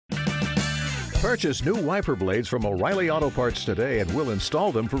Purchase new wiper blades from O'Reilly Auto Parts today and we'll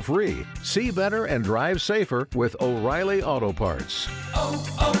install them for free. See better and drive safer with O'Reilly Auto Parts.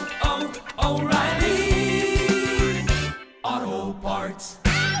 O'Reilly Auto Parts.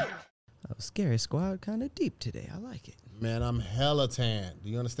 Oh, Scary Squad kind of deep today. I like it. Man, I'm hella tan. Do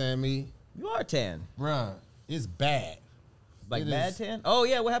you understand me? You are tan. Bruh, it's bad. Like It bad is. tan? Oh,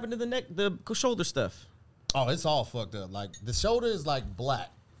 yeah. What happened to the neck, the shoulder stuff? Oh, it's all fucked up. Like, the shoulder is like black.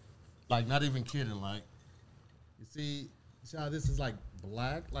 Like, not even kidding. Like, you see how this is like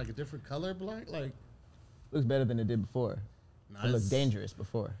black? Like a different color black? Like, Looks better than it did before. nice. It looked dangerous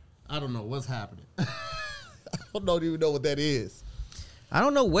before. I don't know what's happening. I don't even know what that is. I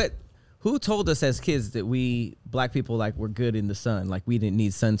don't know who told us as kids that we black people like were good in the sun, like we didn't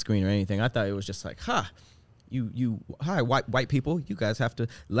need sunscreen or anything. I thought it was just like, hi white people, you guys have to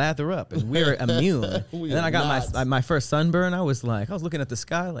lather up and we're immune. And then I got my first sunburn. I was looking at the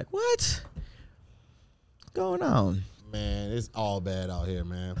sky like, what's going on? Man, it's all bad out here,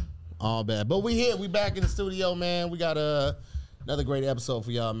 man. All bad. But we here. We back in the studio, man. We got another great episode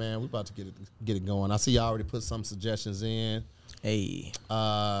for y'all, man. We about to get it going. I see y'all already put some suggestions in. Hey.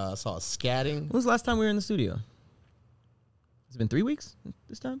 I saw scatting. When was the last time we were in the studio? It's been 3 weeks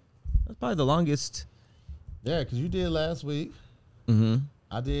this time? That's probably the longest. Yeah, because you did last week. Mm-hmm.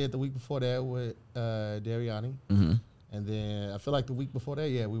 I did the week before that with Dariani. Mm-hmm. And then I feel like the week before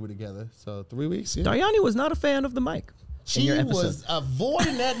that, we were together. So 3 weeks, yeah. Dariani was not a fan of the mic. She was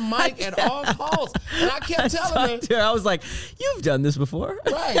avoiding that mic at all costs. And I kept telling her. I was like, you've done this before.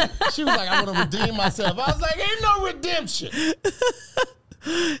 Right. She was like, I want to redeem myself. I was like, ain't no redemption.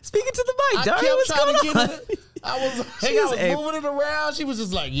 Speaking to the mic, I Daria, kept what's trying going to on? get it. I was a moving it around. She was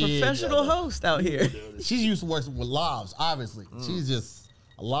just like, yeah. Professional host out here. She's used to working with lives, obviously. She's just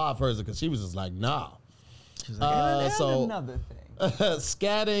a live person because she was just like, nah. She was like, so another thing.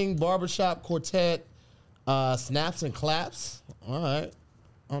 Scatting, barbershop quartet, snaps and claps. All right.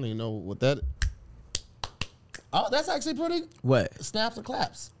 I don't even know what that. Oh, that's actually pretty. What? Snaps and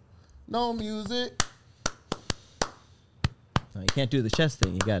claps. No music. No, you can't do the chest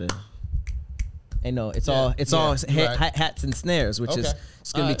thing. You gotta. Hey, no, it's Yeah, all right. hats and snares, which is Okay.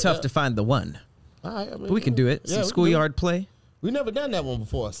 it's gonna be Alright, tough yeah. to find the one. All right. I mean, But we can do it. yeah, Some we can schoolyard play. We never done that one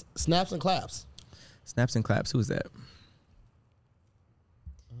before. Snaps and claps. Snaps and claps. Who's that?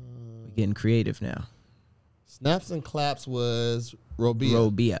 We're getting creative now. Snaps and claps was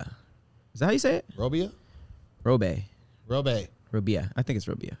Robia. Robia. Is that how you say it? Robia? Robe. Robe. Robia. I think it's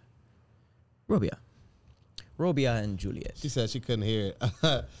Robia. Robia. Robia and Juliet. She said she couldn't hear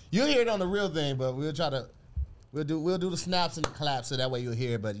it. You'll hear it on the real thing, but we'll do the snaps and the claps so that way you'll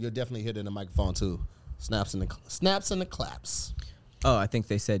hear it, but you'll definitely hear it in the microphone too. Snaps and the claps. Oh, I think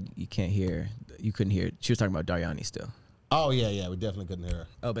they said you couldn't hear. She was talking about Dariani still. Oh yeah, we definitely couldn't hear her.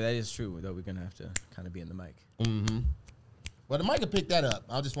 Oh, but that is true, though. We're going to have to kind of be in the mic. Mm-hmm. Well, the mic will pick that up.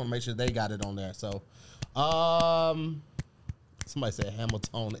 I just want to make sure they got it on there. So, somebody said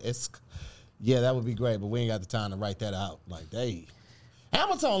Hamilton-esque. Yeah, that would be great, but we ain't got the time to write that out. Like,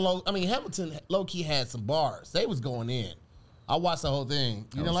 Hamilton low-key had some bars. They was going in. I watched the whole thing.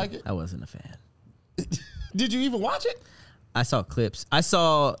 You didn't like it? I wasn't a fan. Did you even watch it? I saw clips. I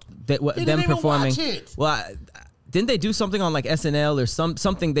saw that He them didn't even performing. watch it. Well, didn't they do something on like SNL or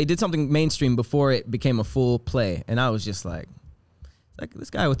something? They did something mainstream before it became a full play, and I was just like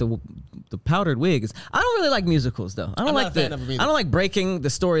this guy with the powdered wig is. I don't really like musicals though. I don't I'm not a fan of them either. I don't like breaking the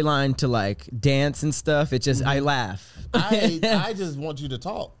storyline to like dance and stuff. It just I laugh. I just want you to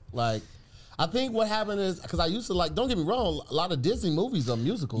talk. Like, I think what happened is, because I used to like, don't get me wrong, a lot of Disney movies are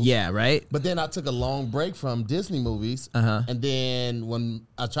musicals. Yeah, right. But then I took a long break from Disney movies. And then when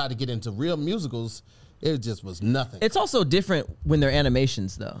I tried to get into real musicals, it just was nothing. It's also different when they're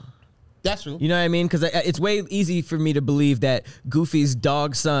animations though. That's true. You know what I mean? Because it's way easy for me to believe that Goofy's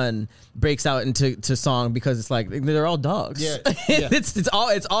dog son breaks out into song because it's like they're all dogs. Yeah.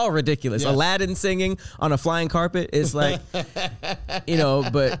 it's all ridiculous. Yes. Aladdin singing on a flying carpet is like,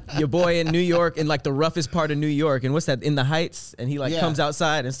 but your boy in New York, in like the roughest part of New York, and what's that, in the Heights, and he like comes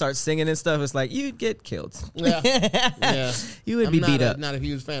outside and starts singing and stuff. It's like you'd get killed. Yeah. You would be beat up. Not a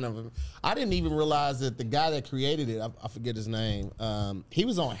huge fan of him. I didn't even realize that the guy that created it, I forget his name. He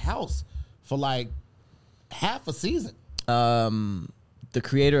was on House for like half a season. The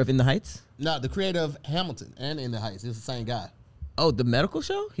creator of In the Heights? No, the creator of Hamilton and In the Heights. It's the same guy. Oh, the medical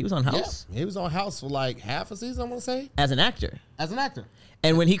show? He was on House? Yeah, he was on House for like half a season, I want to say. As an actor? As an actor.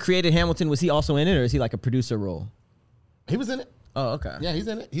 And when he created Hamilton, was he also in it, or is he like a producer role? He was in it. Oh, okay. Yeah, he's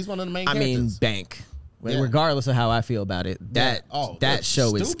in it. He's one of the main I mean, characters. bank. regardless of how I feel about it. That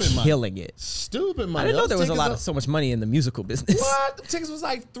show is killing it. Stupid money. I didn't know there was so much money in the musical business. What? The tickets was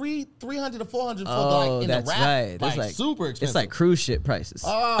like $300 to $400 for in the rap. Right. That's like super expensive. It's like cruise ship prices.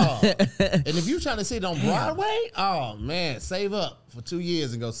 Oh, and if you trying to see it on Broadway, oh man, save up for 2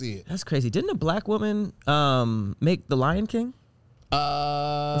 years and go see it. That's crazy. Didn't a black woman make The Lion King?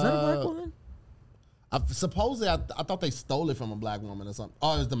 Was that a black woman? Supposedly, I thought they stole it from a black woman or something.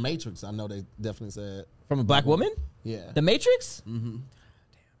 Oh, it was The Matrix. I know they definitely said from a black woman. Yeah, The Matrix. Mm-hmm.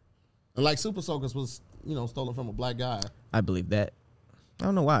 And like Super Soakers was, stolen from a black guy. I believe that. I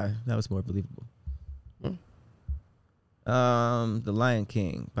don't know why. That was more believable. The Lion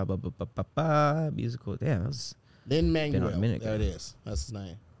King. Musical. Damn, that was Lin-Manuel. There it is. That's his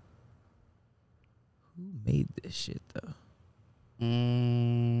name. Who made this shit though?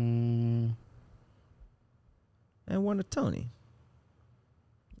 And won a Tony.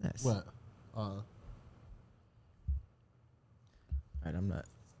 That's what? All right, I'm not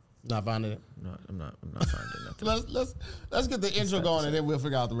finding it. No, I'm not finding nothing. let's get the intro going and then we'll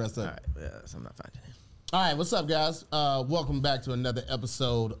figure out the rest of it. All right, yes, I'm not finding it. All right, what's up, guys? Welcome back to another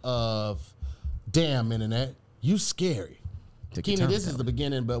episode of Damn Internet. You scary. Keenan, this is the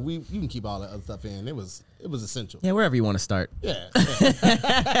beginning, but you can keep all that other stuff in. It was essential. Yeah, wherever you want to start. Yeah.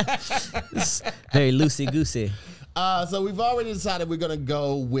 It's very loosey-goosey. So we've already decided we're going to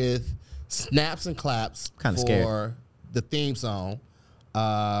go with snaps and claps for the theme song.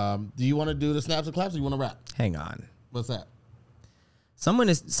 Do you want to do the snaps and claps or you want to rap? Hang on. What's that? Someone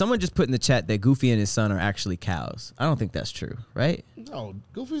just put in the chat that Goofy and his son are actually cows. I don't think that's true, right? No,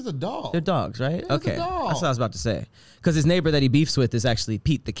 Goofy's a dog. They're dogs, right? Yeah, okay, that's what I was about to say. Because his neighbor that he beefs with is actually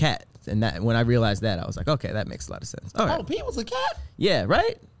Pete the cat, and that when I realized that, I was like, okay, that makes a lot of sense. All right. Oh, Pete was a cat? Yeah,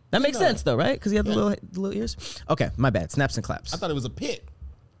 right. That makes sense though, right? Because he had the little ears. Okay, my bad. Snaps and claps. I thought it was a pit,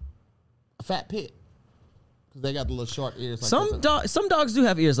 a fat pit. Because they got the little short ears. Like some dogs do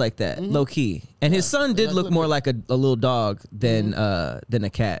have ears like that, low key. And his son did look more like a little dog than a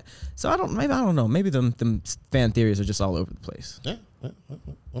cat. So I don't know. Maybe them fan theories are just all over the place. Yeah.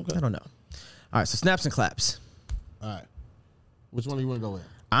 Okay. I don't know. All right, so snaps and claps. All right. Which one do you want to go with?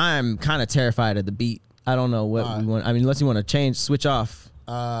 I'm kind of terrified of the beat. I don't know what we want. I mean, unless you want to switch off.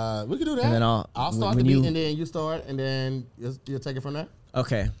 We can do that. And then I'll start the beat and then you start and then you'll take it from there.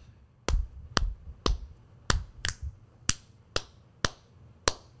 Okay.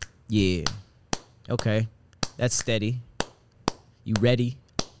 Yeah. Okay. That's steady. You ready?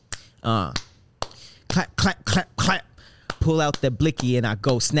 Clap, clap, clap, clap. Pull out the blicky and I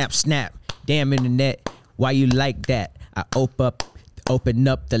go snap, snap. Damn internet, why you like that? I open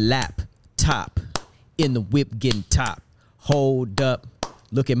up the laptop. In the whip getting top. Hold up.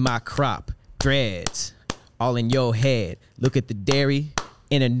 Look at my crop. Dreads. All in your head. Look at the dairy.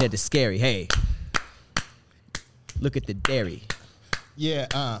 Internet is scary. Hey. Look at the dairy.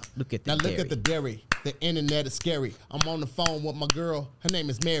 Yeah, look at the dairy. The internet is scary. I'm on the phone with my girl. Her name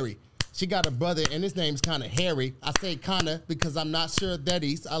is Mary. She got a brother and his name's kinda Harry. I say kinda because I'm not sure that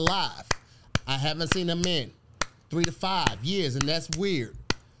he's alive. I haven't seen him in 3 to 5 years and that's weird.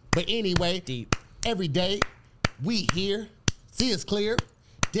 But anyway, deep. Every day we here, see it's clear.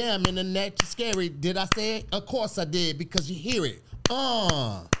 Damn internet, you scary. Did I say it? Of course I did because you hear it.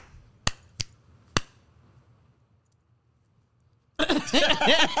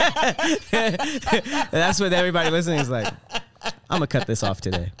 That's what everybody listening is like. I'm gonna cut this off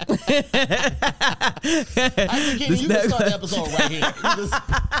today. You can start the episode right here. Just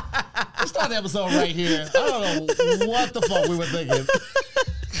start the episode right here. I don't know what the fuck we were thinking.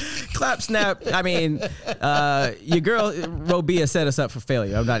 Clap, snap. I mean, your girl Robia set us up for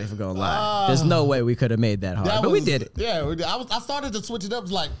failure. I'm not even gonna lie. There's no way we could have made that hard, but we did it. Yeah, I started to switch it up. It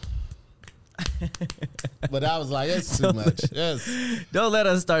was like. But I was like, it's too much. Yes. Don't let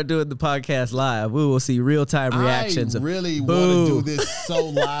us start doing the podcast live. We will see real-time reactions. I really want to do this so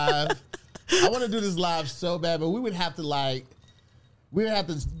live. I want to do this live so bad, but we would have to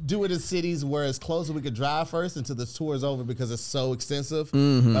do it in cities where it's close and we could drive first until the tour is over because it's so extensive.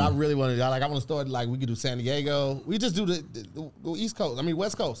 But I really want to, I want to start, we could do San Diego. We just do the East Coast. I mean,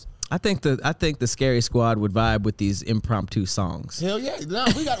 West Coast. I think the Scary Squad would vibe with these impromptu songs. Hell yeah! No,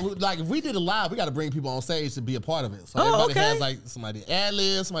 we got if we did it live, we got to bring people on stage to be a part of it. So everybody has somebody ad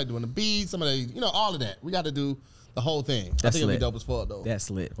lib, somebody doing the beat, somebody all of that. We got to do The whole thing. That's I think it'll be lit. dope as fuck, though. That's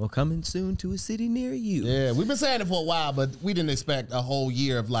lit. Well, coming soon to a city near you. Yeah, we've been saying it for a while, but we didn't expect a whole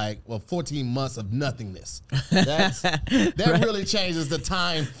year of 14 months of nothingness. That really changes the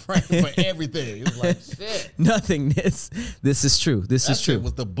time frame for everything. It's like, shit. Nothingness. This is true. This That is true. shit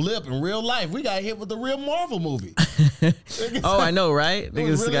was the blip in real life. We got hit with the real Marvel movie. Oh, I know, right? It was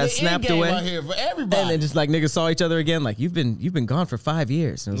Niggas really got the snapped end game away. out here for everybody. And then just like niggas saw each other again, like you've been gone for 5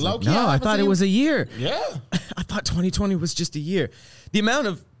 years. And it was like, Low-key, no, I I haven't thought it seen- was a year. Yeah. I thought 2020 was just a year. The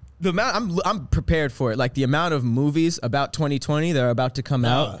amount I'm prepared for it. Like the amount of movies about 2020 that are about to come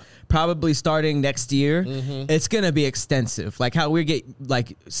out, probably starting next year. It's gonna be extensive. Like how we get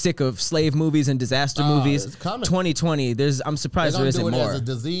like sick of slave movies and disaster movies. It's coming. 2020. I'm surprised there They're isn't gonna do it more. as a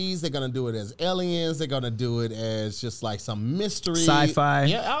disease. They're gonna do it as aliens. They're gonna do it as just like some mystery, Sci-fi.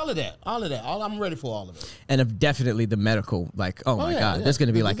 Yeah, all of that. I'm ready for all of it. And definitely the medical, like, oh my yeah, God, yeah. there's going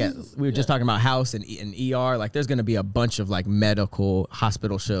to be The like, diseases. we were just talking about House and ER, like there's going to be a bunch of like medical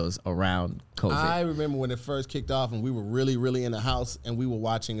hospital shows around COVID. I remember when it first kicked off, and we were really, really in the house, and we were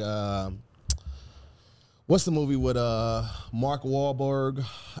watching. What's the movie with Mark Wahlberg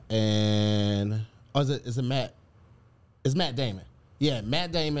and is it Matt? It's Matt Damon. Yeah,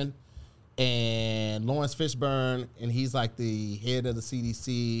 Matt Damon and Lawrence Fishburne, and he's like the head of the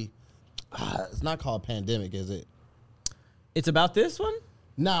CDC. It's not called Pandemic, is it? It's about this one?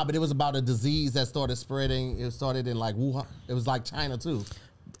 Nah, but it was about a disease that started spreading. It started in like Wuhan. It was like China too.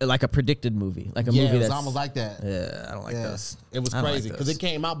 Like a predicted movie, like a Yeah, movie it was that's almost like that. Yeah, I don't like those. It was I don't like crazy because those. it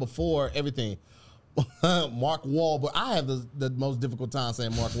came out before everything. Mark Wahlberg. I have the most difficult time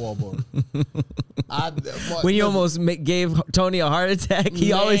saying Mark Wahlberg. When you almost gave Tony a heart attack,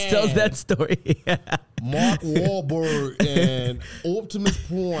 he always tells Man. that story. Mark Wahlberg and Optimus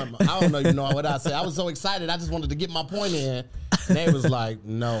Prime. I don't even know what I said. I was so excited. I just wanted to get my point in. And they was like,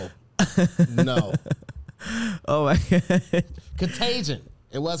 no. Oh my God. Contagion.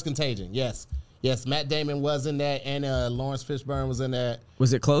 It was Contagion. Yes. Yes, Matt Damon was in that, and Lawrence Fishburne was in that.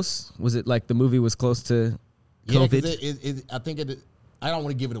 Was it close? Was it like the movie was close to Yeah, COVID? 'cause I think I don't want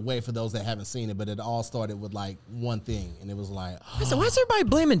to give it away for those that haven't seen it, but it all started with like one thing, and it was like, So why is everybody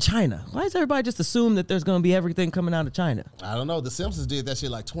blaming China? Why does everybody just assume that there's going to be everything coming out of China? I don't know. The Simpsons did that shit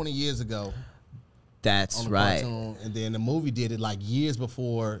like 20 years ago. That's On the right. cartoon, and then the movie did it like years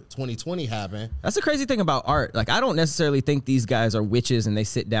before 2020 happened. That's the crazy thing about art. Like, I don't necessarily think these guys are witches and they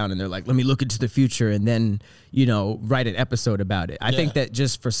sit down and they're like, let me look into the future and then, write an episode about it. I think that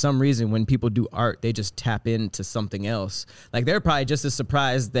just for some reason, when people do art, they just tap into something else. Like, they're probably just as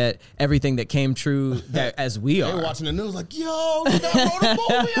surprised that everything that came true that as we They are. were watching the news like, yo, we got wrote a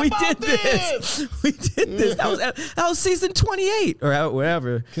movie We about did this. We did this. That was season 28 or whatever.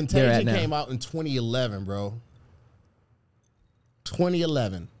 they're at Contagion now. came out in 2011, bro.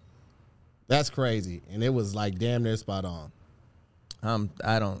 2011. That's crazy. And it was like damn near spot on.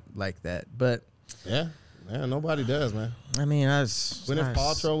 I don't like that, but Yeah, nobody does, man. I mean, Gwyneth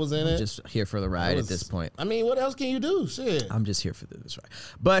Paltrow was in I'm it. just here for the ride at this point. I mean, what else can you do? Shit. I'm just here for this ride.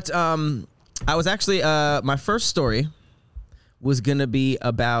 But I was actually my first story was gonna be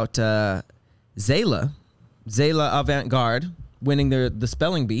about Zayla Avant-Garde winning the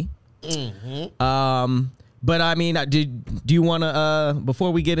spelling bee. Mm-hmm. But I mean, do you want to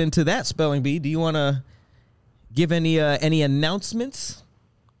before we get into that spelling bee, do you want to give any announcements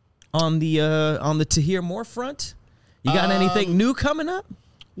on the To Hear More front? You got anything new coming up?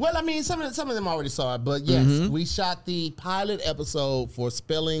 Well, I mean, some of them already saw it, but yes, we shot the pilot episode for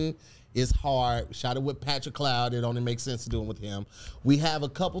Spelling is Hard. We shot it with Patrick Cloud. It only makes sense to do it with him. We have a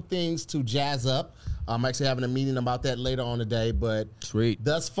couple things to jazz up. I'm actually having a meeting about that later on today, but Sweet.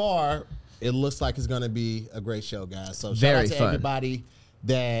 thus far, it looks like it's going to be a great show, guys. So shout Very out to fun. everybody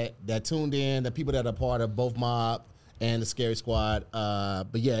that tuned in, the people that are part of both Mob and the Scary Squad. But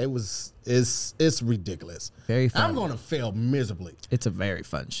yeah, it's ridiculous. Very fun. I'm going to fail miserably. It's a very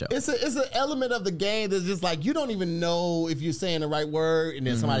fun show. It's an element of the game that's just like you don't even know if you're saying the right word, and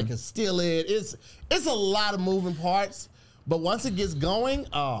then somebody can steal it. It's a lot of moving parts, but once it gets going,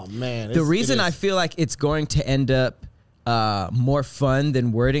 oh man! The reason I feel like it's going to end up more fun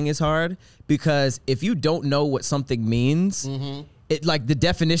than wording is hard because if you don't know what something means, it like the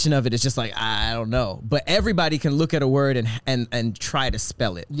definition of it is just like I don't know. But everybody can look at a word and try to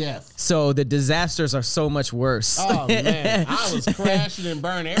spell it. Yes. So the disasters are so much worse. Oh man, I was crashing and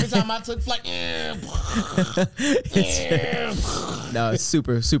burning every time I took flight. No, it's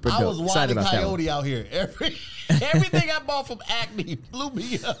super super dope. I was Excited Wile E. about that one. Coyote out here. Everything I bought from Acme blew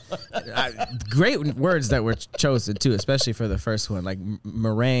me up. Great words that were chosen too, especially for the first one. Like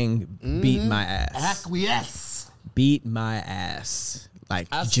meringue, beat my ass. Acquiesce. Beat my ass. like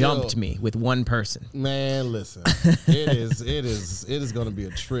I jumped still- me with one person. Man, listen, it is going to be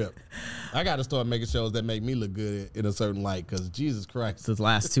a trip. I got to start making shows that make me look good in a certain light, because Jesus Christ. The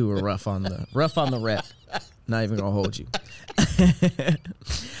last two were rough on the rep. Not even gonna hold you.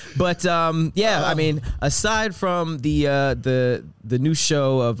 But I mean, aside from the new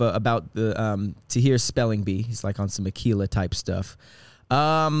show of about the Tahir's spelling bee, he's like on some Aquila type stuff.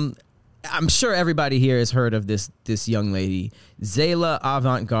 I'm sure everybody here has heard of this young lady, Zayla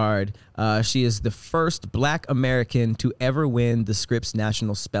Avant-Garde. She is the first Black American to ever win the Scripps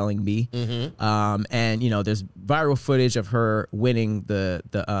National Spelling Bee. Mm-hmm. And there's viral footage of her winning the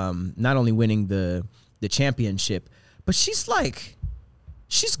not only winning the championship, but she's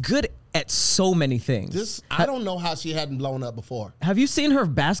good at so many things. I don't know how she hadn't blown up before. Have you seen her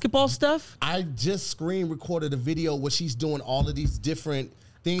basketball stuff? I just screen recorded a video where she's doing all of these different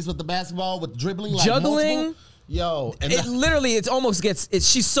things with the basketball, with dribbling, like juggling. multiple. Yo, and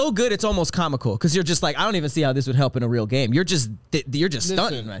she's so good, it's almost comical, because you're just like, I don't even see how this would help in a real game. You're just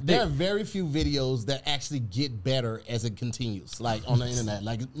stunting right there there. are very few videos that actually get better as it continues, like on the internet.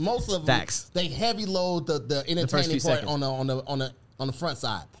 Like most of them, Facts. they heavy load the entertaining few part seconds. on the front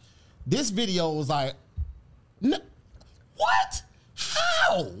side. This video was like, what?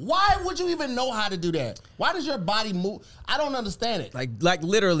 How? Why would you even know how to do that? Why does your body move? I don't understand it. Like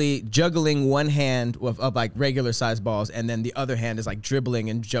literally juggling one hand of like regular sized balls, and then the other hand is like dribbling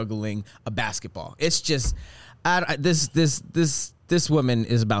and juggling a basketball. It's just, this woman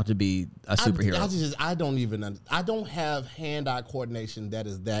is about to be a superhero. I don't have hand-eye coordination that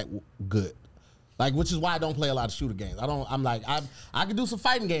is that good. Like, which is why I don't play a lot of shooter games. I can do some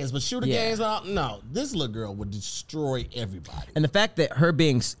fighting games, but shooter games, no. This little girl would destroy everybody. And the fact that her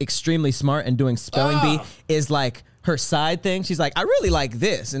being extremely smart and doing spelling bee is like her side thing. She's like, I really like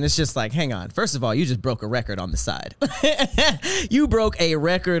this. And it's just like, hang on. First of all, you just broke a record on the side. You broke a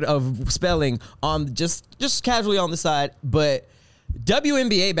record of spelling on just casually on the side, but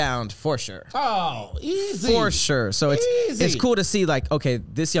WNBA bound for sure. Oh, easy. For sure. So it's cool to see, like, okay,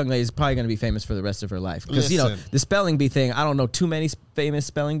 this young lady is probably going to be famous for the rest of her life. Because, the spelling bee thing, I don't know too many famous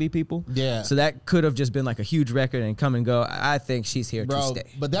spelling bee people. Yeah. So that could have just been like a huge record and come and go. I think she's here to stay.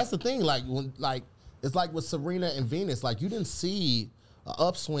 But that's the thing, it's like with Serena and Venus, like you didn't see an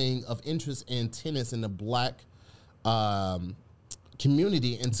upswing of interest in tennis in the Black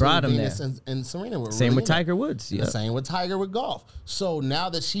community until Venus and Serena were Same with Tiger Woods. Yeah. Same with Tiger with golf. So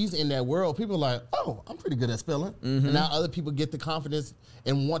now that she's in that world, people are like, oh, I'm pretty good at spelling. Mm-hmm. And now other people get the confidence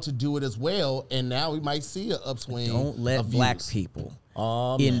and want to do it as well. And now we might see an upswing. Don't let Black people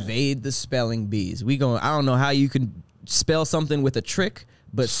man. invade the spelling bees. I don't know how you can spell something with a trick,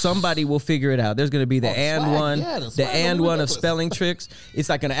 but somebody will figure it out. There's going to be the one of spelling tricks. It's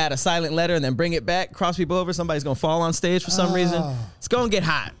like going to add a silent letter and then bring it back, cross people over. Somebody's going to fall on stage for some reason. It's going to get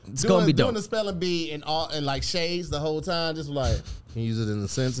hot. It's going to be dope. Doing the spelling bee and like shades the whole time, just like, can you use it in a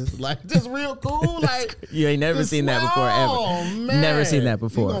sentence? Like, just real cool. Like, you ain't never seen that before, ever. Oh, man. Never seen that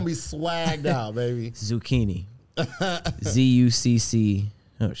before. You're going to be swagged out, baby. Zucchini. ZUCC.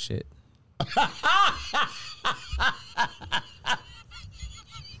 Oh, shit.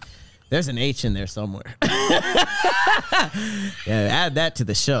 There's an H in there somewhere. Yeah, add that to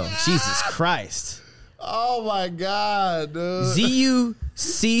the show. Jesus Christ. Oh my God, dude.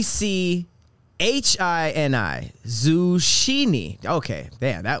 ZUCCHINI. Zucchini. Okay.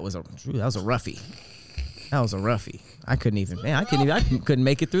 Damn, that was a roughie. I couldn't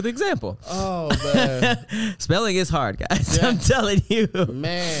make it through the example. Oh man. Spelling is hard, guys. Yeah. I'm telling you.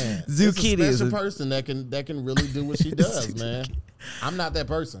 Man. Zucchini is a special person that can really do what she does, man. I'm not that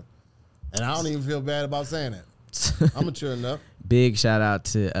person. And I don't even feel bad about saying it. I'm mature enough. Big shout out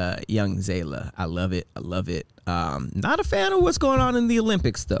to young Zayla. I love it. Not a fan of what's going on in the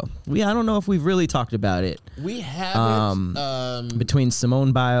Olympics, though. I don't know if we've really talked about it. We haven't. Between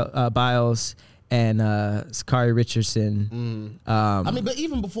Simone Biles and Sakari Richardson. But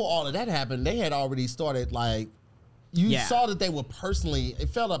even before all of that happened, they had already started, like, saw that they were it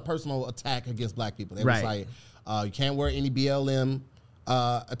felt a personal attack against Black people. They was like, you can't wear any BLM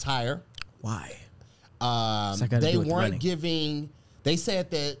attire. Why? They weren't giving. They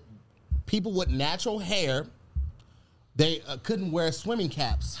said that people with natural hair, they couldn't wear swimming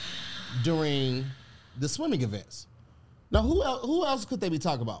caps during the swimming events. Now, who else could they be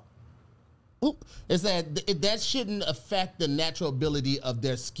talking about? Is that shouldn't affect the natural ability of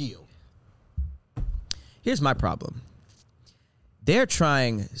their skill? Here's my problem. They're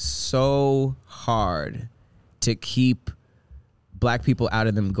trying so hard to keep Black people out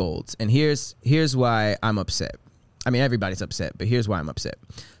of them golds. And here's why I'm upset. I mean, everybody's upset, but here's why I'm upset.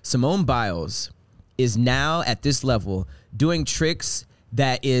 Simone Biles is now at this level doing tricks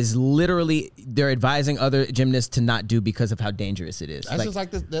that is literally they're advising other gymnasts to not do because of how dangerous it is. That's just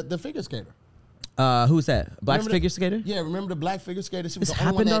like the figure skater. Who's that? Black figure skater? Yeah, remember the black figure skater? She was This the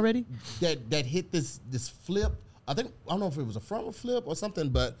only one happened already? That hit this flip. I don't know if it was a front flip or something,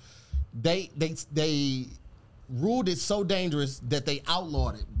 but they ruled it so dangerous that they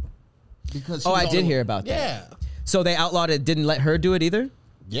outlawed it because. I did hear about that. Yeah. So they outlawed it. Didn't let her do it either.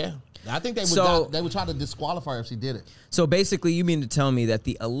 Yeah. I think they would try to disqualify her if she did it. So basically, you mean to tell me that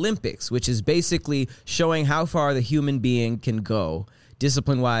the Olympics, which is basically showing how far the human being can go,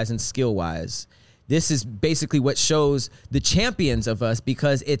 discipline-wise and skill-wise, this is basically what shows the champions of us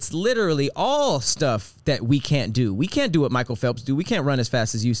because it's literally all stuff that we can't do. We can't do what Michael Phelps do. We can't run as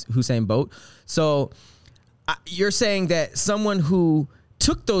fast as Usain Bolt. So you're saying that someone who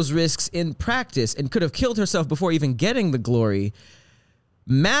took those risks in practice and could have killed herself before even getting the glory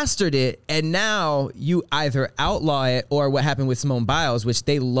mastered it, and now you either outlaw it or what happened with Simone Biles, which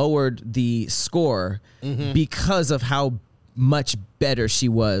they lowered the score because of how much better she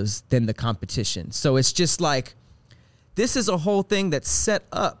was than the competition. So it's just like, this is a whole thing that's set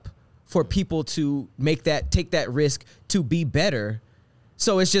up for people to take that risk to be better.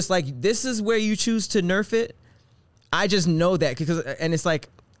 So it's just like, this is where you choose to nerf it. I just know that and it's like,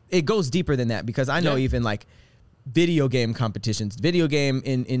 it goes deeper than that because I know even like video game competitions, video game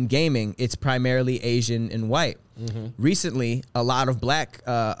in gaming, it's primarily Asian and white. Recently, a lot of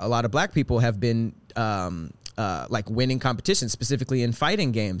black people have been like winning competitions, specifically in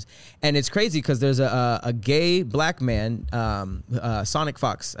fighting games, and it's crazy because there's a gay black man, Sonic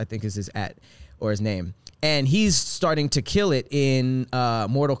Fox, I think is his name, and he's starting to kill it in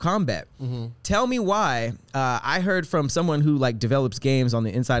Mortal Kombat. Tell me why. I heard from someone who like develops games on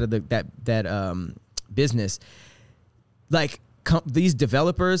the inside of that business. Like these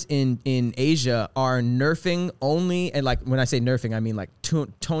developers in Asia are nerfing only, and like when I say nerfing, I mean like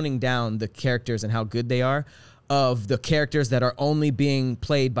toning down the characters and how good they are of the characters that are only being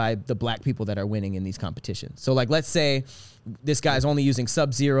played by the black people that are winning in these competitions. So like, let's say this guy's only using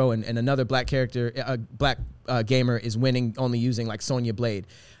Sub-Zero and another black character, black gamer is winning only using like Sonya Blade.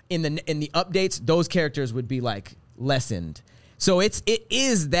 In the updates, those characters would be like lessened. So it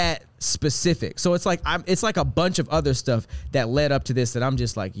is that specific. So it's like it's like a bunch of other stuff that led up to this that I'm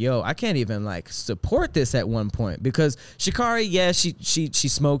just like, yo, I can't even like support this at one point because Shikari, yeah, she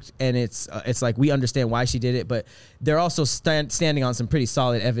smoked, and it's like we understand why she did it, but they're also standing on some pretty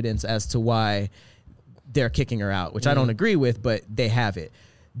solid evidence as to why they're kicking her out, which I don't agree with, but they have it.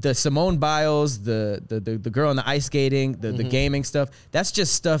 The Simone Biles, the girl in the ice skating, the gaming stuff, that's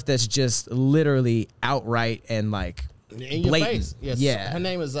just stuff that's just literally outright and like in blatant. Your face. Yes. Yeah. Her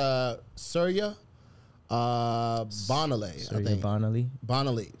name is Surya Bonale, I think.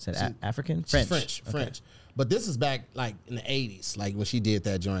 Bonale. Is that African? French. Okay. French. But this is back like in the 80s, like when she did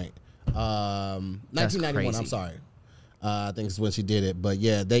that joint. 1991, I'm sorry. I think it's when she did it. But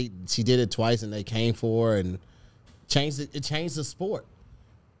yeah, she did it twice and they came for her and changed it. It changed the sport.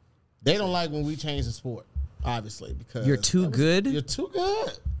 They don't like when we change the sport, obviously, because you're too good. You're too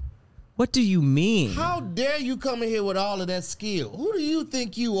good. What do you mean? How dare you come in here with all of that skill? Who do you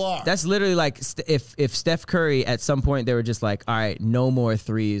think you are? That's literally like if Steph Curry at some point they were just like, all right, no more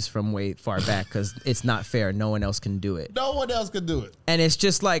threes from way far back because it's not fair. No one else can do it. No one else can do it. And it's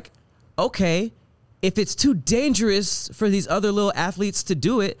just like, okay, if it's too dangerous for these other little athletes to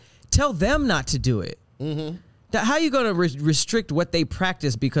do it, tell them not to do it. How are you going to restrict what they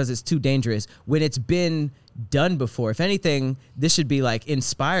practice because it's too dangerous when it's been done before? If anything, this should be like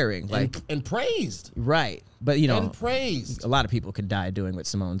inspiring, like and praised, right? But you know, and praised. A lot of people could die doing what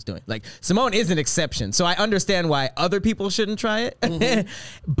Simone's doing. Like Simone is an exception, so I understand why other people shouldn't try it.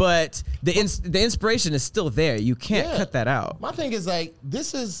 But the inspiration is still there. You can't cut that out. My thing is like,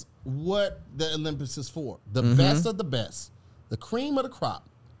 this is what the Olympics is for: the best of the best, the cream of the crop,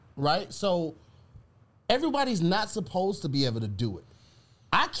 right? So everybody's not supposed to be able to do it.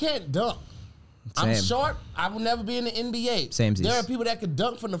 I can't dunk. Same. I'm short. I will never be in the NBA. There are people that can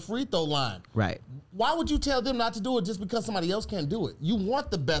dunk from the free throw line. Right. Why would you tell them not to do it just because somebody else can't do it? You want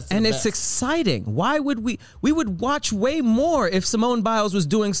the best. And it's exciting. Why would we would watch way more if Simone Biles was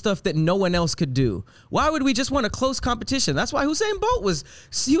doing stuff that no one else could do? Why would we just want a close competition? That's why Usain Bolt was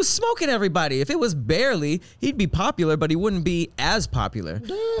smoking everybody. If it was barely, he'd be popular, but he wouldn't be as popular.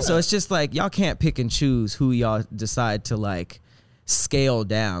 Yeah. So it's just like, y'all can't pick and choose who y'all decide to like scale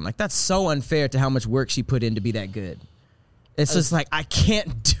down. Like, that's so unfair to how much work she put in to be that good. It's just like, I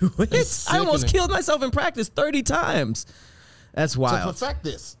can't do it. I almost killed myself in practice 30 times. That's wild. To perfect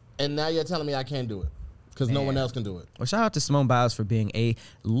this, and now you're telling me I can't do it because no one else can do it. Well, shout out to Simone Biles for being a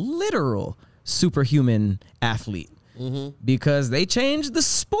literal superhuman athlete. because they changed the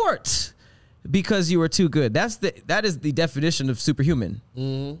sport because you were too good. That is the definition of superhuman.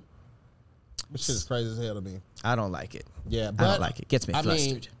 This shit is crazy as hell to me. I don't like it. Yeah, but I don't like it. Gets me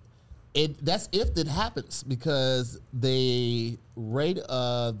flustered. That's if it happens, because the rate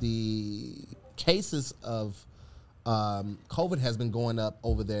of the cases of COVID has been going up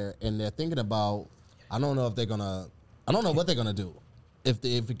over there, and they're thinking about. I don't know what they're gonna do if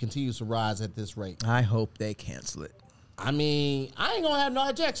it continues to rise at this rate. I hope they cancel it. I mean, I ain't gonna have no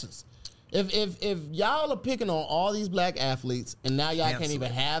objections. If y'all are picking on all these black athletes and now y'all can't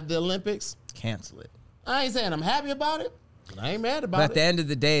even have the Olympics, cancel it. I ain't saying I'm happy about it. I ain't mad about But it. at the end of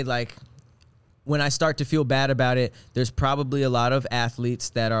the day, like, when I start to feel bad about it, there's probably a lot of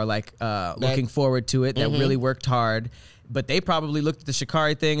athletes that are like looking forward to it, that really worked hard, but they probably looked at the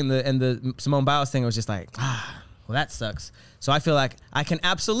Sha'Carri thing and the Simone Biles thing and was just like, well, that sucks. So I feel like I can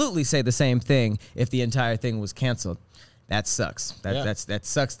absolutely say the same thing if the entire thing was canceled. That sucks. That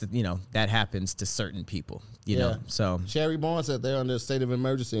sucks that, that happens to certain people, you know. So Sherry Bourne said they're under a state of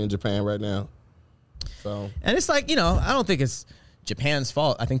emergency in Japan right now. So, and it's like, I don't think it's Japan's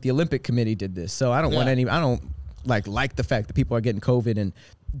fault. I think the Olympic Committee did this. So I don't want I don't like the fact that people are getting COVID and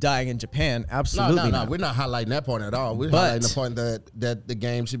dying in Japan. Absolutely no. We're not highlighting that point at all. We're highlighting the point that the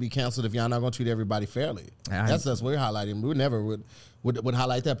game should be canceled if y'all not going to treat everybody fairly. That's us. We're highlighting. We never would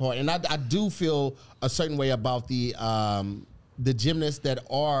highlight that part. And I do feel a certain way about the gymnasts that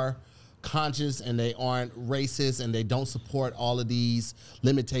are conscious and they aren't racist and they don't support all of these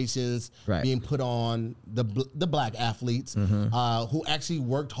limitations being put on the black athletes who actually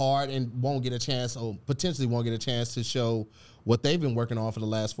worked hard and won't get a chance, or potentially won't get a chance, to show what they've been working on for the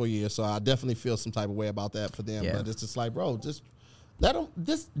last 4 years. So I definitely feel some type of way about that for them. But it's just like, bro, just let them.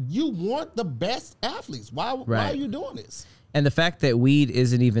 You want the best athletes. Why are you doing this? And the fact that weed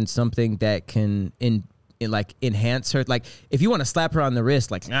isn't even something that can enhance her. Like, if you want to slap her on the wrist,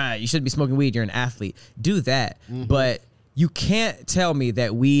 like, you shouldn't be smoking weed, you're an athlete, do that. But you can't tell me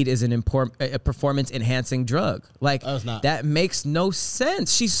that weed is a performance enhancing drug. Like, that makes no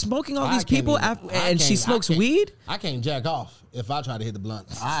sense. She's smoking all these people and she smokes weed. I can't jack off if I try to hit the blunt.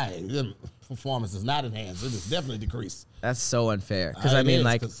 Performance is not enhanced. It is definitely decreased. That's so unfair.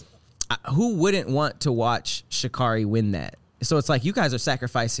 Because who wouldn't want to watch Sha'Carri win that? So it's like, you guys are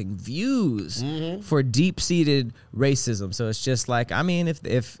sacrificing views for deep-seated racism. So it's just like, I mean,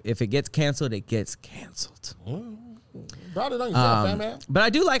 if it gets canceled, it gets canceled. Brought it on yourself, man. But I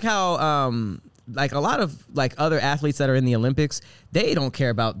do like how, like, a lot of like other athletes that are in the Olympics, they don't care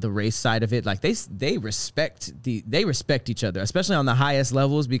about the race side of it. Like, they respect each other, especially on the highest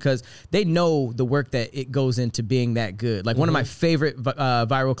levels, because they know the work that it goes into being that good. Like, one of my favorite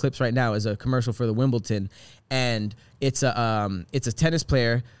viral clips right now is a commercial for the Wimbledon, and it's a tennis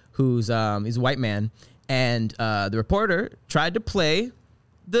player who's he's a white man, and the reporter tried to play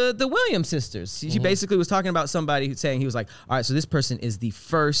the Williams sisters. She basically was talking about somebody who's saying, he was like, all right, so this person is the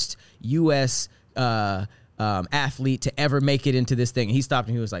first U.S. Athlete to ever make it into this thing. And he stopped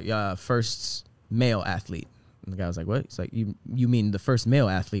and he was like, first male athlete. And the guy was like, what? He's like, you mean the first male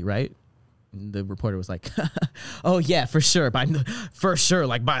athlete, right? And the reporter was like, oh yeah, for sure,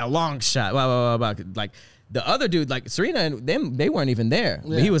 like by a long shot. Blah, blah, blah, blah. Like, the other dude, like Serena and them, they weren't even there.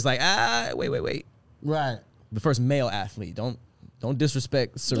 Yeah. But he was like, wait. Right. The first male athlete. Don't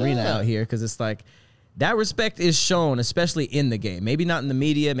disrespect Serena out here, because it's like, that respect is shown, especially in the game. Maybe not in the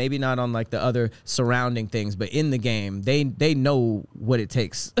media, maybe not on like the other surrounding things, but in the game, they know what it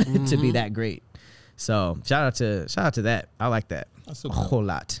takes to be that great. So shout out to that. I like that a whole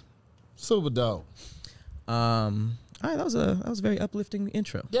lot. Super dope. All right, that was a very uplifting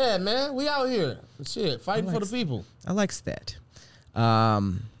intro. Yeah, man, we out here, shit, fighting for the people. I likes that.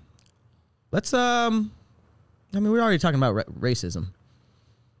 Let's I mean, we're already talking about racism.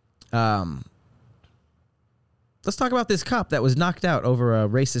 Let's talk about this cop that was knocked out over a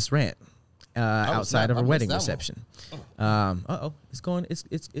racist rant outside of a wedding reception. It's gone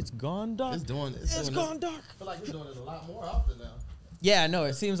dark. It's gone dark. I feel like it's doing it a lot more often now. Yeah, I know.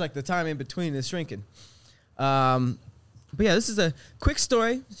 It seems like the time in between is shrinking. But yeah, this is a quick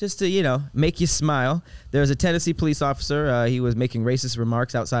story just to, make you smile. There was a Tennessee police officer. He was making racist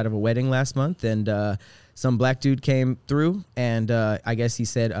remarks outside of a wedding last month, and some black dude came through, and I guess he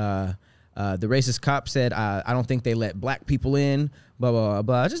said, the racist cop said, I don't think they let black people in, blah, blah, blah,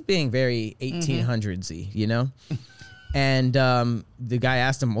 blah. Just being very 1800s-y, And the guy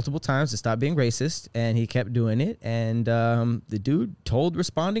asked him multiple times to stop being racist, and he kept doing it. And the dude told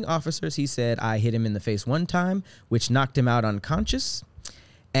responding officers, he said, I hit him in the face one time, which knocked him out unconscious.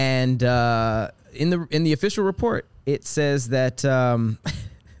 And in the official report, it says that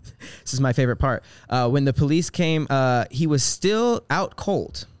so This is my favorite part. When the police came, he was still out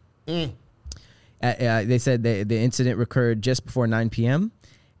cold. They said the incident occurred just before 9 p.m.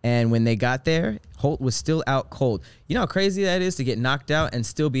 And when they got there, Holt was still out cold. You know how crazy that is to get knocked out and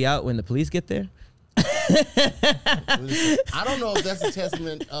still be out when the police get there? Listen, I don't know if that's a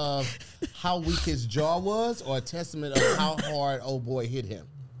testament of how weak his jaw was or a testament of how hard old boy hit him.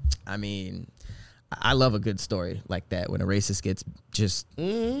 I mean, I love a good story like that when a racist gets just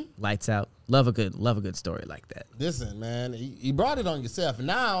lights out. Love a good story like that. Listen, man, you brought it on yourself. And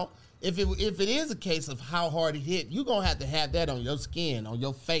now, if it is a case of how hard he hit, you're going to have that on your skin, on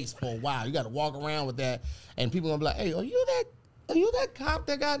your face for a while. You got to walk around with that, and people going to be like, hey, are you that cop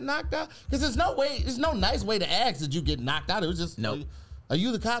that got knocked out? Because there's no nice way to ask did you get knocked out. It was just, nope. Are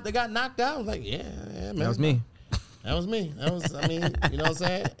you the cop that got knocked out? I was like, yeah, man. That was me. That was me. I mean, you know what I'm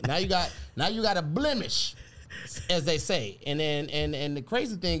saying? Now you got a blemish, as they say. And the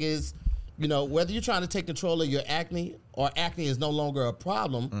crazy thing is, you know, whether you're trying to take control of your acne or acne is no longer a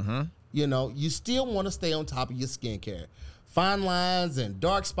problem, you know, you still want to stay on top of your skincare. Fine lines and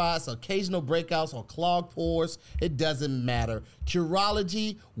dark spots, occasional breakouts or clogged pores, it doesn't matter.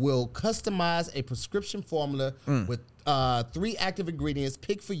 Curology will customize a prescription formula with 3 active ingredients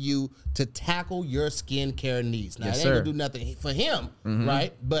picked for you to tackle your skincare needs. Now, yes, it ain't gonna do nothing for him,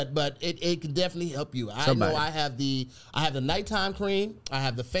 right? But it can definitely help you. I know I have the nighttime cream, I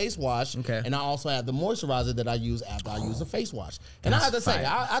have the face wash, and I also have the moisturizer that I use after I use the face wash. And I have to say,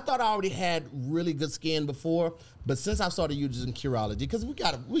 I thought I already had really good skin before, but since I started using Curology, because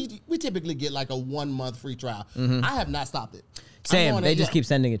we typically get like a 1 month free trial, I have not stopped it. Same. They just keep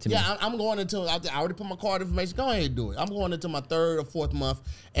sending it to me. Yeah, I'm going until I already put my card information. Go ahead and do it. I'm going into my 3rd or 4th month,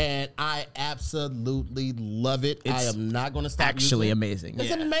 and I absolutely love it. I am not going to stop actually using it. Amazing.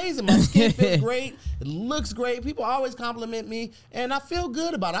 It's amazing. My skin feels great. It looks great. People always compliment me, and I feel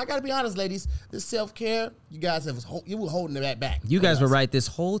good about it. I got to be honest, ladies. This self-care, you guys you were holding that back. You guys were right this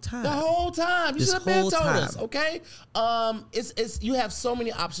whole time. The whole time. You should have been told us, okay? You have so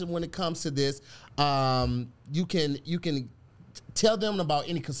many options when it comes to this. You can tell them about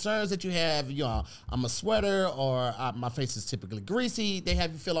any concerns that you have. You know, I'm a sweater, or my face is typically greasy. They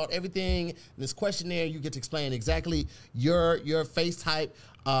have you fill out everything in this questionnaire. You get to explain exactly your face type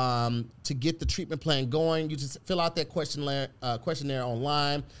to get the treatment plan going. You just fill out that questionnaire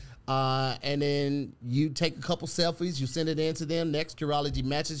online. And then you take a couple selfies, you send it in to them. Next, Curology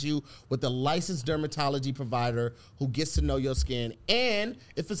matches you with a licensed dermatology provider who gets to know your skin. And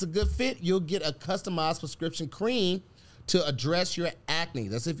if it's a good fit, you'll get a customized prescription cream to address your acne.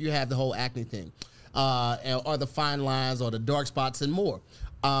 That's if you have the whole acne thing, or the fine lines or the dark spots and more.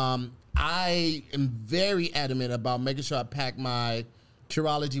 I am very adamant about making sure I pack my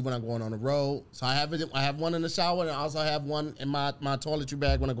Curology when I'm going on the road. So I have one in the shower, and I also have one in my toiletry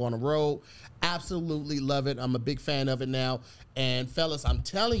bag when I go on the road. Absolutely love it. I'm a big fan of it now. And fellas, I'm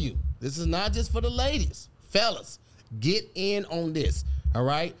telling you, this is not just for the ladies. Fellas, get in on this. All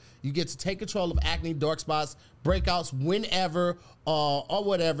right? You get to take control of acne, dark spots, breakouts whenever or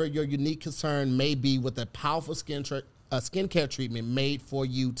whatever your unique concern may be with a powerful skincare treatment made for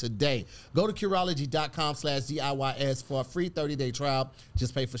you today. Go to Curology.com/DIYS for a free 30-day trial.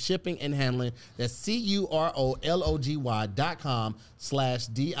 Just pay for shipping and handling. That's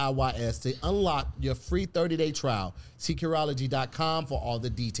CUROLOGY.com/DIYS to unlock your free 30-day trial. See Curology.com for all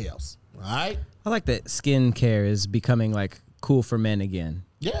the details. All right? I like that skincare is becoming like cool for men again.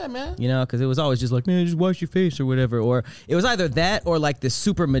 Yeah, man. You know, because it was always just like, man, just wash your face or whatever. Or it was either that or like the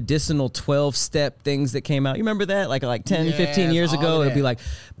super medicinal 12-step things that came out. You remember that? Like 10, 15 years ago, it'd be like,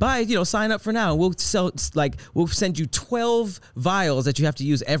 sign up for now. We'll send you 12 vials that you have to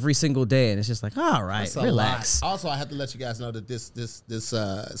use every single day. And it's just like, all right, relax. Also, I have to let you guys know that this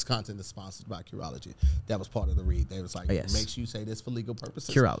content is sponsored by Curology. That was part of the read. They was like, make sure you say this for legal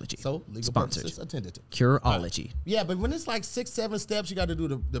purposes. Curology. So legal Sponsored. purposes attended to. Curology. Yeah, but when it's like 6-7 steps, you got to do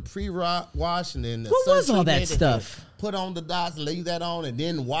the pre-wash and then what was all that stuff? Put on the dots and leave that on, and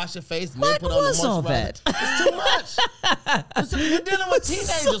then wash your face and what then put on the moisturizer. All that? It's too much. You're dealing with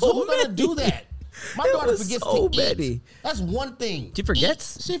teenagers. Who's gonna do that? My daughter forgets to eat. That's one thing. She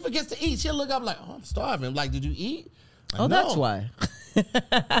forgets? She forgets to eat. She'll look up like, oh, I'm starving. I'm like, did you eat? Oh, no. That's why.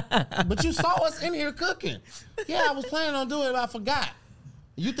 But you saw us in here cooking. Yeah, I was planning on doing it, but I forgot.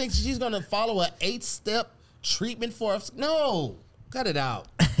 You think she's gonna follow an 8-step treatment for us? No. Cut it out.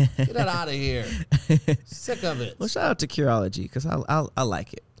 Get that out of here. Sick of it. Well, shout out to Curology because I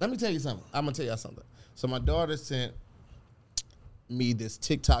like it. Let me tell you something. I'm going to tell y'all something. So my daughter sent me this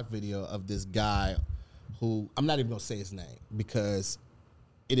TikTok video of this guy who, I'm not even going to say his name because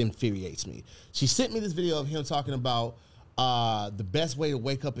it infuriates me. She sent me this video of him talking about the best way to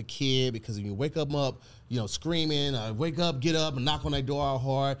wake up a kid, because when you wake them up, screaming, wake up, get up, and knock on their door out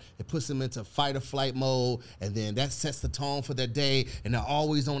hard, it puts them into fight or flight mode, and then that sets the tone for their day, and they're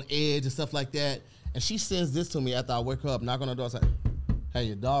always on edge and stuff like that. And she sends this to me after I wake her up, knock on the door, say, hey,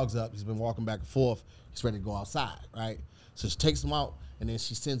 your dog's up. He's been walking back and forth. He's ready to go outside, right? So she takes him out, and then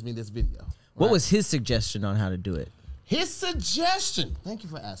she sends me this video. What right? was his suggestion on how to do it? His suggestion, thank you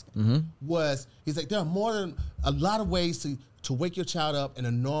for asking, was he's like, there are more than a lot of ways to wake your child up in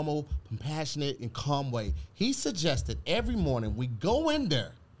a normal, compassionate, and calm way. He suggested every morning we go in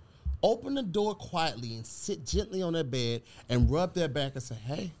there, open the door quietly, and sit gently on their bed and rub their back and say,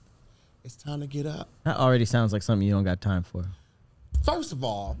 hey, it's time to get up. That already sounds like something you don't got time for. First of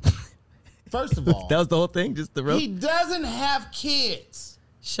all, that was the whole thing, just the rope? He doesn't have kids.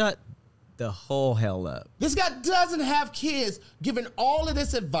 Shut the whole hell up. This guy doesn't have kids, giving all of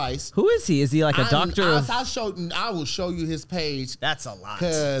this advice. Who is he? Is he like a doctor? I will show you his page. That's a lot.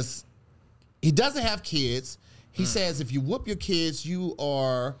 Because he doesn't have kids. He says if you whoop your kids, you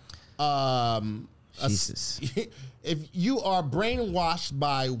are Jesus. if you are brainwashed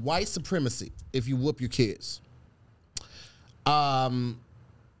by white supremacy, if you whoop your kids.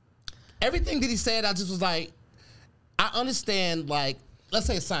 Everything that he said, I just was like, I understand, like, let's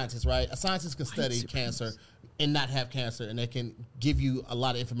say a scientist, right? A scientist can study cancer and not have cancer, and they can give you a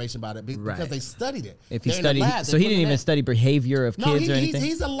lot of information about it because they studied it. If he studied, so he didn't even study behavior of kids or anything?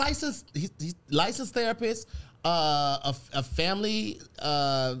 He's a licensed therapist, a family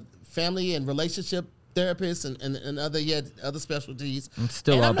and relationship therapist, and other specialties. It's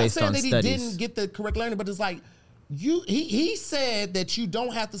still all based on studies. I'm not saying that he didn't get the correct learning, but it's like, he said that you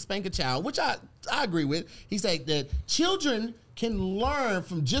don't have to spank a child, which I agree with. He said that children can learn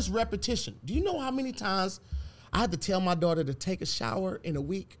from just repetition. Do you know how many times I had to tell my daughter to take a shower in a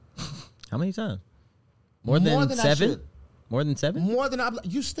week? How many times? More than 7? More than 7? More than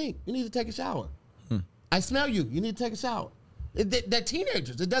you stink. You need to take a shower. I smell you. You need to take a shower. They're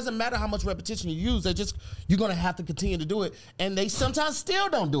teenagers. It doesn't matter how much repetition you use. You're going to have to continue to do it. And they sometimes still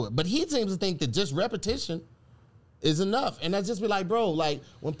don't do it. But he seems to think that just repetition is enough. And I just be like, bro, like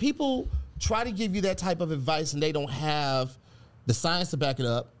when people try to give you that type of advice and they don't have the science to back it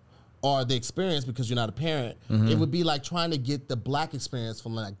up or the experience because you're not a parent, it would be like trying to get the black experience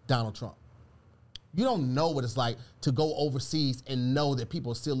from like Donald Trump. You don't know what it's like to go overseas and know that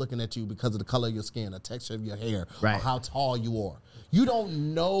people are still looking at you because of the color of your skin, the texture of your hair, or how tall you are. You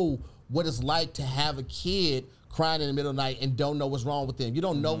don't know what it's like to have a kid crying in the middle of the night and don't know what's wrong with them. You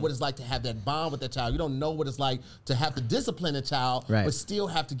don't know what it's like to have that bond with that child. You don't know what it's like to have to discipline a child, but still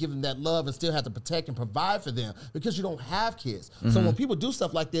have to give them that love and still have to protect and provide for them because you don't have kids. So when people do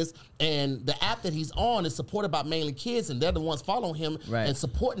stuff like this, and the app that he's on is supported by mainly kids, and they're the ones following him and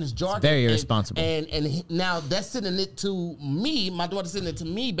supporting his jargon. It's very irresponsible. And now they're sending it to me, my daughter's sending it to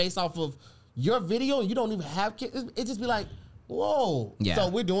me based off of your video, and you don't even have kids. It just be like, whoa. Yeah. So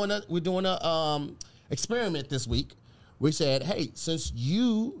we're doing a experiment this week. We said, hey, since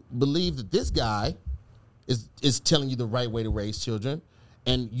you believe that this guy is telling you the right way to raise children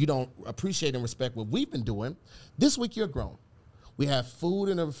and you don't appreciate and respect what we've been doing, this week you're grown. We have food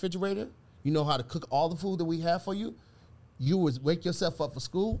in the refrigerator. You know how to cook all the food that we have for you. You will wake yourself up for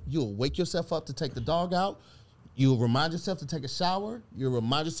school. You'll wake yourself up to take the dog out. You'll remind yourself to take a shower. You'll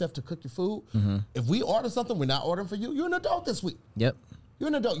remind yourself to cook your food. If we order something we're not ordering for you, you're an adult this week. Yep. You're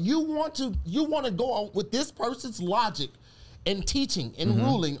an adult. You want to go on with this person's logic and teaching and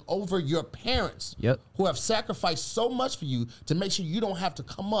ruling over your parents who have sacrificed so much for you to make sure you don't have to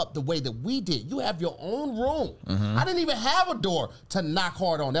come up the way that we did. You have your own room. I didn't even have a door to knock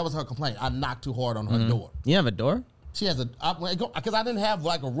hard on. That was her complaint. I knocked too hard on her door. You have a door? She has because I didn't have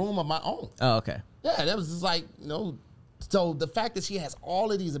like a room of my own. Oh, okay. Yeah, that was just like, so the fact that she has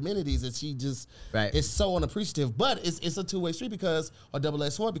all of these amenities that she just is so unappreciative, but it's a two-way street or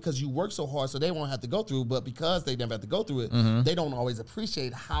double-edged sword because you work so hard so they won't have to go through, but because they never have to go through it, they don't always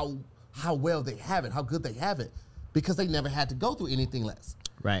appreciate how well they have it, how good they have it, because they never had to go through anything less.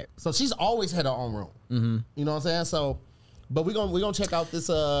 Right. So she's always had her own room. You know what I'm saying? So, but we're gonna check out this.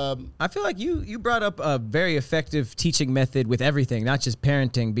 I feel like you brought up a very effective teaching method with everything, not just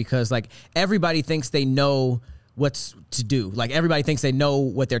parenting, because like everybody thinks they know what's to do. Like everybody thinks they know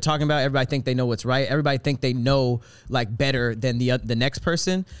what they're talking about. Everybody think they know what's right. Everybody think they know like better than the next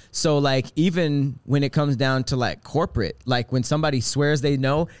person. So like even when it comes down to like corporate, like when somebody swears they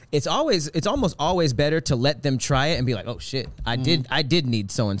know, it's almost always better to let them try it and be like, oh shit, I did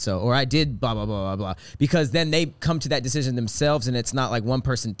need so and so, or I did blah blah blah blah blah, because then they come to that decision themselves, and it's not like one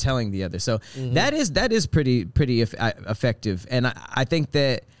person telling the other. So that is pretty effective, and I think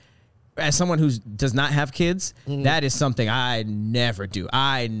that as someone who does not have kids, that is something I never do.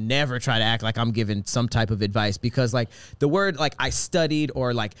 I never try to act like I'm giving some type of advice, because like the word like I studied,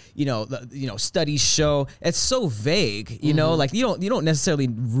 or like, studies show, it's so vague, you know, like you don't necessarily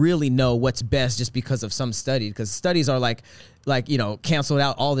really know what's best just because of some study, because studies are like canceled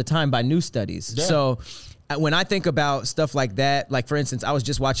out all the time by new studies. Yeah. So when I think about stuff like that, like for instance, I was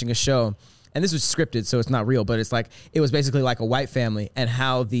just watching a show, and this was scripted, so it's not real, but it's like, it was basically like a white family, and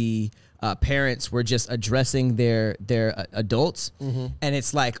how the parents were just addressing their adults. And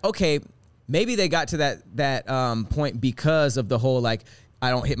it's like, okay, maybe they got to that point because of the whole, like, I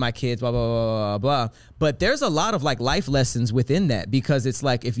don't hit my kids, blah, blah, blah, blah, blah. But there's a lot of like life lessons within that, because it's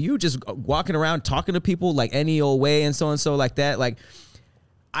like, if you just walking around talking to people like any old way and so like that, like,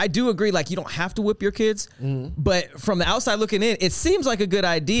 I do agree, like, you don't have to whip your kids, but from the outside looking in, it seems like a good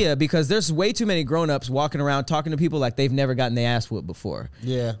idea, because there's way too many grown-ups walking around talking to people like they've never gotten their ass whipped before.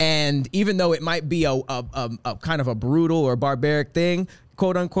 Yeah. And even though it might be a kind of a brutal or barbaric thing,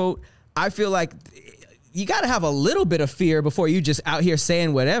 quote unquote, I feel like you got to have a little bit of fear before you just out here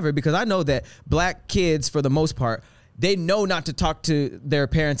saying whatever, because I know that black kids, for the most part, they know not to talk to their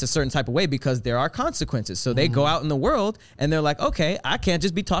parents a certain type of way, because there are consequences. So they go out in the world and they're like, okay, I can't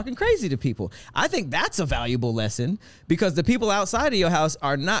just be talking crazy to people. I think that's a valuable lesson, because the people outside of your house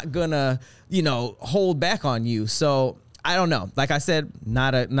are not gonna, hold back on you. So I don't know. Like I said,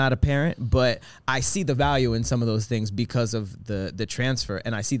 not a parent, but I see the value in some of those things because of the transfer,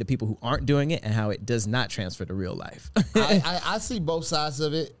 and I see the people who aren't doing it and how it does not transfer to real life. I see both sides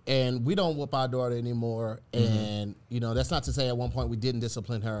of it, and we don't whoop our daughter anymore. And that's not to say at one point we didn't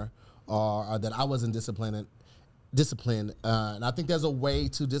discipline her, or that I wasn't disciplined. And I think there's a way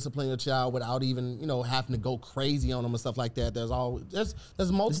to discipline your child without even having to go crazy on them and stuff like that. There's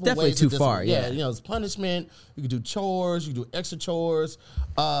multiple it's definitely ways too far. Yeah, it's punishment. You can do chores, you can do extra chores,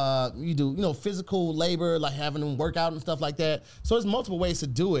 you do physical labor, like having them work out and stuff like that. So there's multiple ways to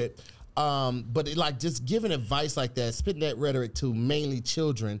do it. But just giving advice like that, spitting that rhetoric to mainly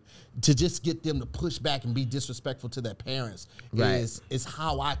children, to just get them to push back and be disrespectful to their parents, is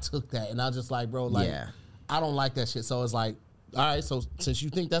how I took that. And I was just like, bro, I don't like that shit. So it's like, all right, so since you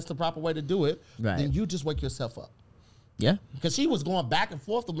think that's the proper way to do it, then you just wake yourself up. Yeah. Because she was going back and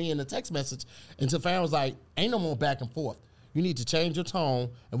forth with me in the text message until Farron was like, ain't no more back and forth. You need to change your tone,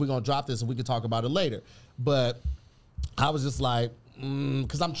 and we're going to drop this and we can talk about it later. But I was just like,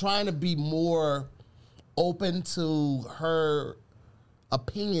 because I'm trying to be more open to her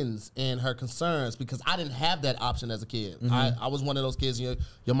opinions and her concerns, because I didn't have that option as a kid. I was one of those kids, your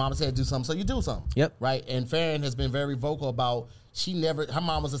mama said do something, so you do something. Yep. Right? And Farron has been very vocal about, her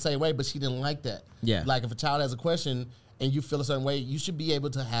mom was the same way, but she didn't like that. Yeah. Like, if a child has a question and you feel a certain way, you should be able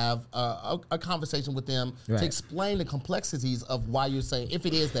to have a conversation with them to explain the complexities of why you're saying, if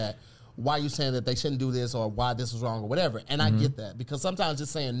it is that, why you're saying that they shouldn't do this, or why this is wrong, or whatever. And I get that, because sometimes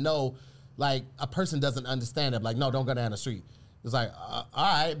just saying no, like, a person doesn't understand it. Like, no, don't go down the street. It's like, all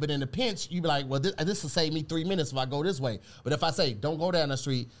right, but in a pinch, you be like, well, this will save me 3 minutes if I go this way. But if I say, don't go down the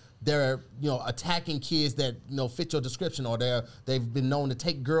street, they're attacking kids that fit your description, or they've been known to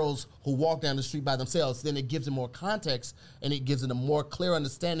take girls who walk down the street by themselves. Then it gives them more context, and it gives them a more clear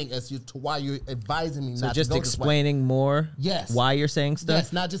understanding as to why you're advising me not to go this way. So just explaining more why you're saying stuff?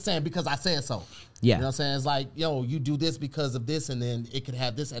 Yes, not just saying because I said so. Yeah. You know what I'm saying? It's like, you do this because of this, and then it could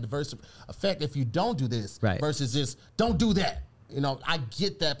have this adverse effect if you don't do this, versus just don't do that. I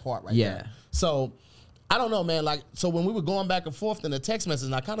get that part right there. So I don't know, man. Like, so when we were going back and forth in the text message,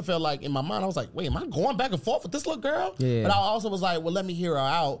 and I kind of felt like in my mind, I was like, wait, am I going back and forth with this little girl? Yeah. But I also was like, well, let me hear her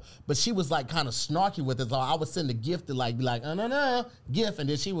out. But she was like kind of snarky with it. So I would send a gift to be like, no, gift. And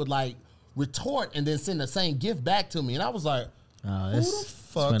then she would like retort and then send the same gift back to me. And I was like, who the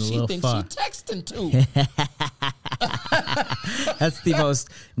fuck she thinks she texting to? That's the most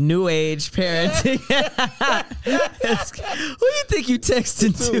new age parenting. Who you think you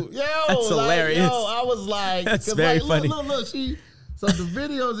texting to? That's hilarious. I was like, that's very funny. Look, so the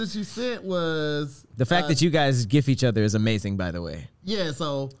videos that she sent was the fact that you guys gif each other is amazing, by the way. Yeah,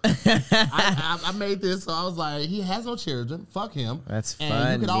 so I made this, so I was like, he has no children. Fuck him. That's funny.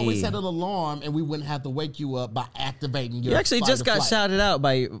 And you could always set an alarm, and we wouldn't have to wake you up by activating your. You actually just got shouted out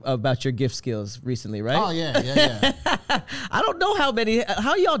about your gift skills recently, right? Oh yeah. I don't know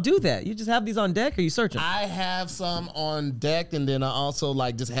how y'all do that. You just have these on deck, or you search them? I have some on deck, and then I also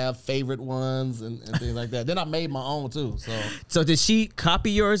just have favorite ones and things like that. Then I made my own too. So did she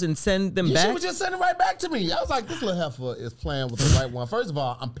copy yours and send them back? She would just send it right back to me. I was like, this little heifer is playing with the right one. First of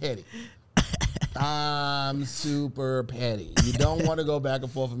all, I'm petty. I'm super petty. You don't want to go back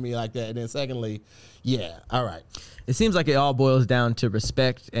and forth with me like that. And then secondly, yeah, all right. It seems like it all boils down to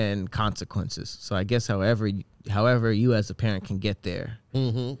respect and consequences. So I guess however you as a parent can get there.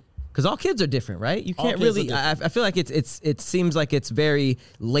 Because all kids are different, right? You can't really. I feel like it seems like it's very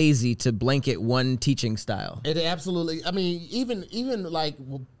lazy to blanket one teaching style. It absolutely. I mean, even like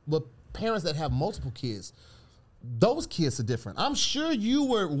with parents that have multiple kids, those kids are different. I'm sure you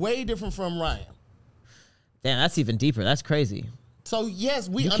were way different from Ryan. Damn, that's even deeper. That's crazy. So yes,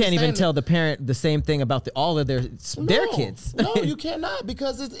 you can't even tell the parent the same thing about all of their kids. No, you cannot,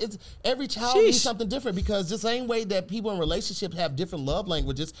 because it's every child needs something different. Because the same way that people in relationships have different love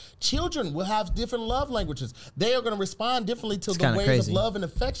languages, children will have different love languages. They are going to respond differently to the ways of love and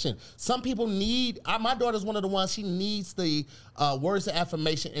affection. Some people need. My daughter's one of the ones. She needs the words of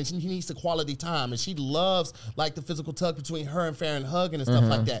affirmation, and she needs the quality time, and she loves like the physical tug between her and Farron hugging and stuff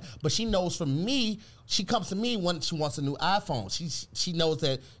like that. But she knows from me. She comes to me when she wants a new iPhone. She knows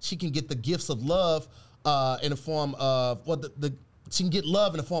that she can get the gifts of love in the form of she can get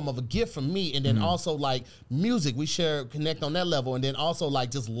love in the form of a gift from me, and then also like music. We connect on that level, and then also like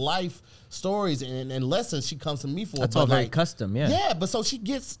just life stories and lessons. She comes to me for. That's all very custom, yeah. Yeah, but so she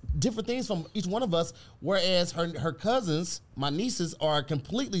gets different things from each one of us, whereas her cousins, my nieces, are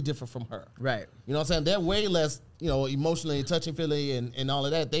completely different from her. Right. You know what I'm saying? They're way less, emotionally touchy-feely and all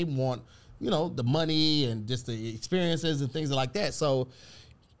of that. They want, the money and just the experiences and things like that. So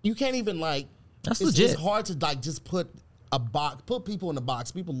you can't even that's legit. It's hard to just put people in a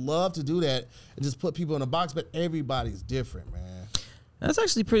box. People love to do that and just put people in a box, but everybody's different, man. That's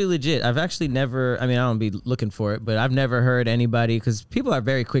actually pretty legit. I've actually never, I don't be looking for it, but I've never heard anybody, because people are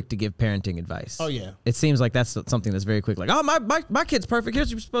very quick to give parenting advice. Oh, yeah. It seems like that's something that's very quick. Like, oh, my kid's perfect. Here's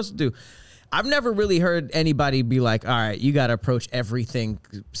what you're supposed to do. I've never really heard anybody be like, all right, you got to approach everything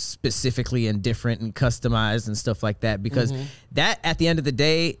specifically and different and customized and stuff like that, because that at the end of the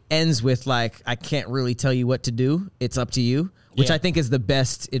day ends with like, I can't really tell you what to do. It's up to you, which I think is the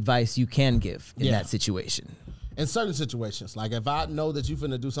best advice you can give in that situation. In certain situations, like if I know that you're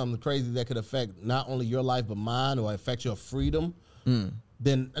finna do something crazy that could affect not only your life but mine, or affect your freedom,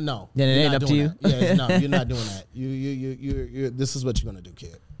 then no. Then it ain't up to you? Yeah, no, you're not doing that. You this is what you're gonna do,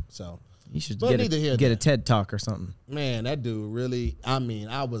 kid. So you should get a TED Talk or something. Man, that dude really, I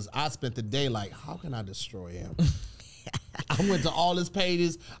spent the day like, how can I destroy him? I went to all his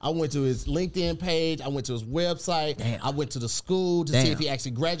pages. I went to his LinkedIn page. I went to his website. Damn. I went to the school to see if he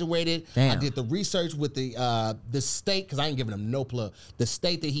actually graduated. Damn. I did the research with the state, because I ain't giving him no plug. The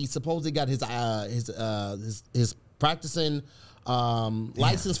state that he supposedly got his practicing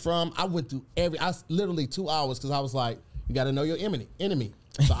license from. I went through literally 2 hours, because I was like, you got to know your enemy.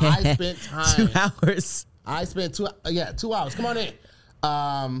 So I spent time. 2 hours. I spent 2 hours. Come on in.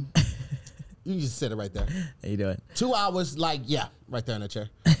 You just said it right there. How you doing? 2 hours, right there in the chair.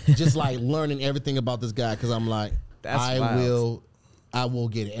 Just learning everything about this guy, because I'm like, I will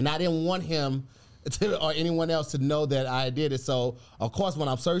get it. And I didn't want him or anyone else to know that I did it. So, of course, when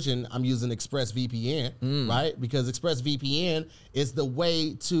I'm searching, I'm using ExpressVPN, right? Because ExpressVPN is the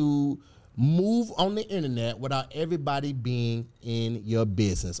way to move on the internet without everybody being in your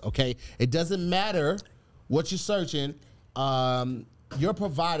business, okay? It doesn't matter what you're searching. Your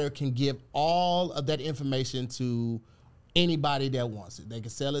provider can give all of that information to anybody that wants it. They can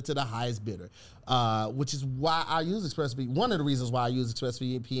sell it to the highest bidder, which is why I use ExpressVPN. One of the reasons why I use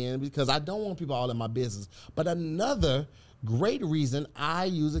ExpressVPN, because I don't want people all in my business. But another great reason I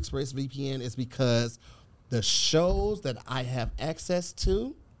use ExpressVPN is because the shows that I have access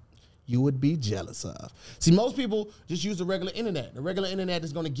to, you would be jealous of. See, most people just use the regular internet. The regular internet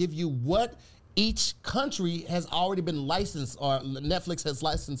is going to give you what each country has already been licensed, or Netflix has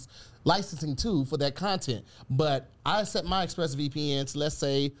licensing to for that content. But I set my ExpressVPN to, let's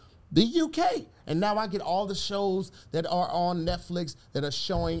say, the UK. And now I get all the shows that are on Netflix that are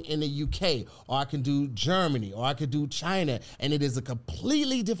showing in the UK. Or I can do Germany, or I could do China. And it is a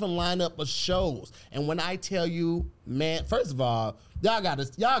completely different lineup of shows. And when I tell you, man, first of all, y'all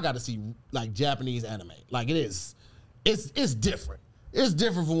gotta see Japanese anime. It's different. It's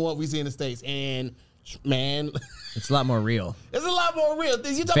different from what we see in the States. And man, it's a lot more real. It's a lot more real.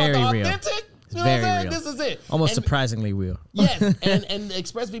 You talking about the authentic? You know what I'm saying? Real. This is it. Almost surprisingly real. Yes, and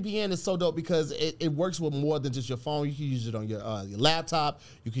ExpressVPN is so dope because it works with more than just your phone. You can use it on your laptop.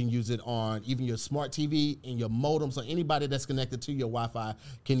 You can use it on even your smart TV and your modem. So anybody that's connected to your Wi-Fi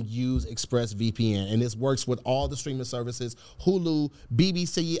can use ExpressVPN. And this works with all the streaming services: Hulu,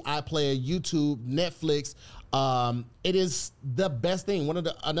 BBC, iPlayer, YouTube, Netflix. It is the best thing.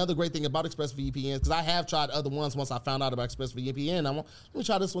 Another great thing about ExpressVPN, because I have tried other ones once I found out about ExpressVPN. Let me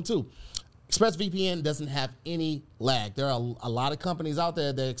try this one too. ExpressVPN doesn't have any lag. There are a lot of companies out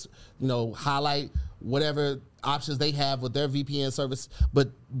there that, highlight whatever options they have with their VPN service.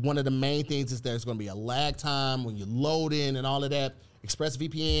 But one of the main things is there's going to be a lag time when you load in and all of that.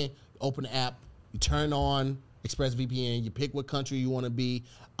 ExpressVPN, open the app, you turn on ExpressVPN, you pick what country you want to be,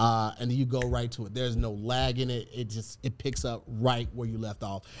 and then you go right to it. There's no lag in it. It picks up right where you left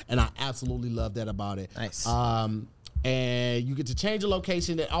off. And I absolutely love that about it. Nice. And you get to change the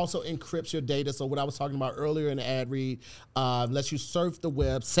location. That also encrypts your data. So what I was talking about earlier in the ad read lets you surf the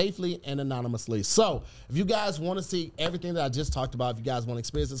web safely and anonymously. So if you guys want to see everything that I just talked about, if you guys want to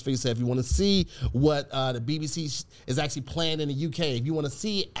experience this for yourself, if you want to see what the BBC is actually playing in the UK, if you want to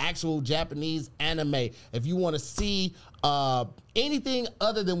see actual Japanese anime, if you want to see anything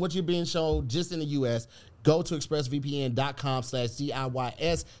other than what you're being shown just in the US, go to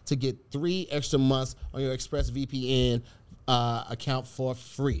expressvpn.com/DIYS to get 3 extra months on your ExpressVPN account for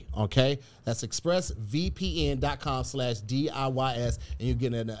free, okay? That's expressvpn.com/DIYS, and you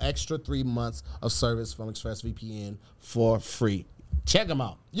get an extra 3 months of service from ExpressVPN for free. Check them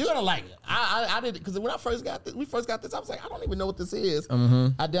out. You're gonna like it. I did it because when we first got this, I was like, I don't even know what this is.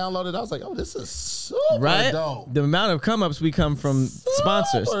 I downloaded it. I was like, oh, this is super dope. The amount of come ups we come from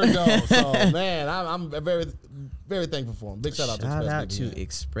sponsors. Dope. So man, I'm very, very thankful for them. Big shout out to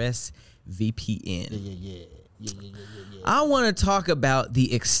ExpressVPN. Yeah. I want to talk about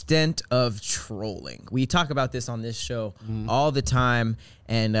the extent of trolling. We talk about this on this show all the time,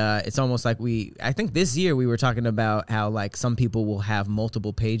 and it's almost like I think this year we were talking about how like some people will have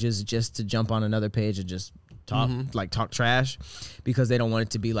multiple pages just to jump on another page and just talk trash because they don't want it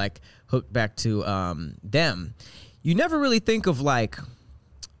to be like hooked back to them. You never really think of like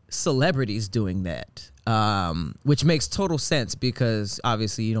celebrities doing that. Which makes total sense because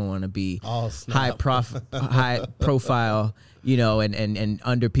obviously you don't want to be high profile, and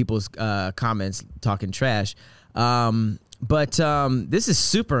under people's comments talking trash. But this is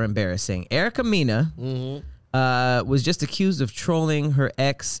super embarrassing. Erica Mena was just accused of trolling her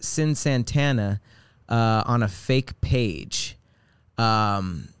ex Sin Santana on a fake page.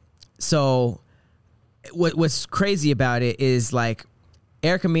 So what's crazy about it is like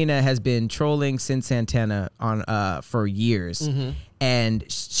Erica Mena has been trolling Sin Santana on for years, and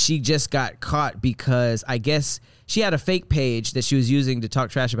she just got caught because I guess she had a fake page that she was using to talk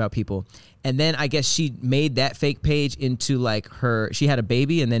trash about people, and then I guess she made that fake page into like she had a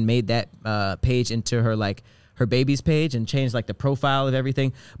baby, and then made that page into her baby's page and changed like the profile of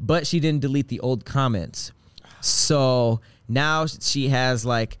everything, but she didn't delete the old comments. So now she has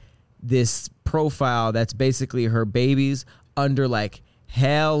like this profile that's basically her baby's under like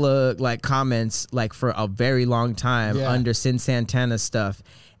hella like comments like for a very long time under Sin Santana stuff,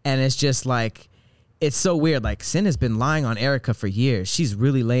 and it's just like it's so weird. Like Sin has been lying on Erica for years. She's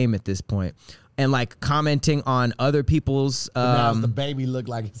really lame at this point, and like commenting on other people's now the baby look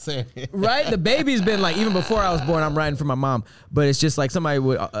like it's saying right. The baby's been like, even before I was born, I'm writing for my mom, but it's just like somebody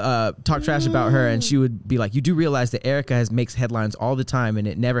would talk trash about her, and she would be like, you do realize that Erica makes headlines all the time, and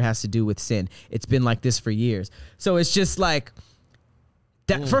it never has to do with Sin. It's been like this for years. So it's just like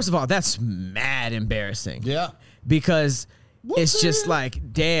that. First of all, that's mad embarrassing. Yeah. Because it's just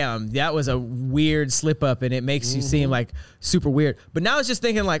like, damn, that was a weird slip up, and it makes you seem like super weird. But now it's just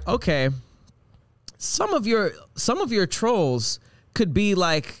thinking like, okay, some of your trolls could be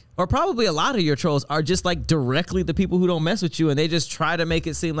like, or probably a lot of your trolls are just like directly the people who don't mess with you, and they just try to make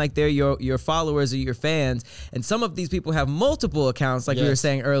it seem like they're your followers or your fans. And some of these people have multiple accounts, like we were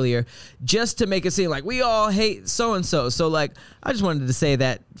saying earlier, just to make it seem like we all hate so and so. So like, I just wanted to say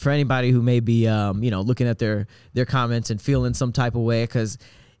that for anybody who may be looking at their comments and feeling some type of way, because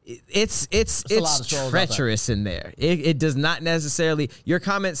it's treacherous in there. It does not necessarily, your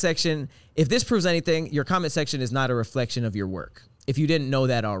comment section, if this proves anything, your comment section is not a reflection of your work, if you didn't know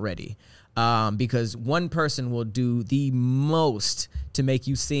that already. Because one person will do the most to make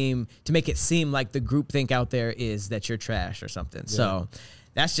it seem like the groupthink out there is that you're trash or something. Yeah. So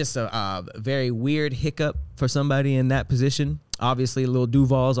that's just a very weird hiccup for somebody in that position. Obviously, little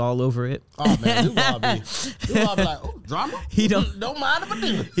Duval's all over it. Oh man, Duval be like, oh, drama. He don't mind if I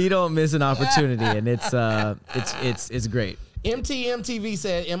do. He don't miss an opportunity, and it's great. MTMTV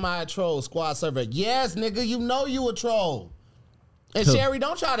said, "Am I a troll?" Squad server. Yes, nigga, you know you a troll. And Who? Sherry,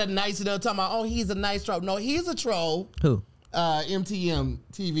 don't try to nice it up talking about, oh, he's a nice troll. No, he's a troll. Who?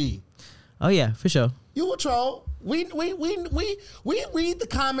 MTMTV. Oh yeah, for sure. You a troll. We read the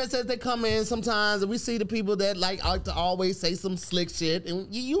comments as they come in sometimes, and we see the people that like to always say some slick shit,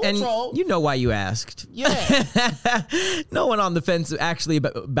 and you a troll. You know why you asked. Yeah. No one on the fence actually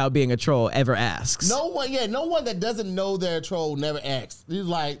about being a troll ever asks. No one that doesn't know they're a troll never asks. He's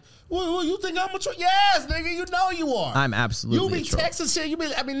like, well, you think I'm a troll? Yes, nigga, you know you are. I'm absolutely You be a troll. texting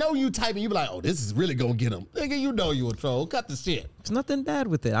shit. No, you typing. You be like, oh, this is really gonna get him. Nigga, you know you a troll. Cut the shit. There's nothing bad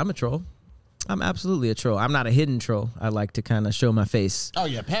with it. I'm a troll. I'm absolutely a troll. I'm not a hidden troll. I like to kind of show my face. Oh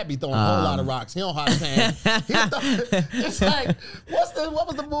yeah, Pat be throwing a whole lot of rocks. He don't hide his hand. It's like what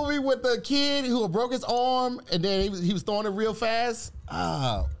was the movie with the kid who broke his arm and then he was throwing it real fast?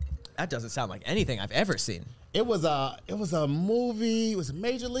 That doesn't sound like anything I've ever seen. It was a movie. It was a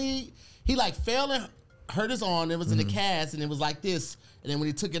Major League. He like fell and hurt his arm. It was in the cast and it was like this. And then when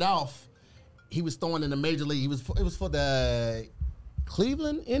he took it off, he was throwing in the Major League. It was for the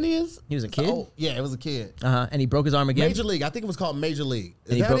Cleveland Indians. He was a kid? Yeah, it was a kid. And he broke his arm again? Major League. I think it was called Major League.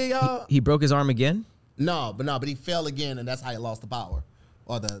 Is And that it, y'all? he broke his arm again? No, but he fell again, and that's how he lost the power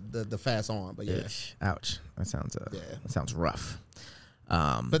or the fast arm. But yeah, Ouch. That sounds rough.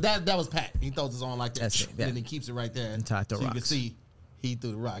 But that was Pat. He throws his arm like that, That's it, yeah. and then he keeps it right there, And tied the so you can rocks. see he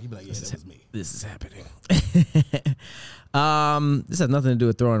threw the rock. He be like, yeah, that was me. This is happening. This has nothing to do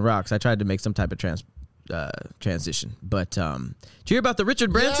with throwing rocks. I tried to make some type of transition. But did you hear about the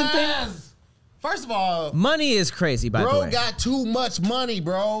Richard Branson thing? First of all, Money is crazy, by the way. bro got too much money,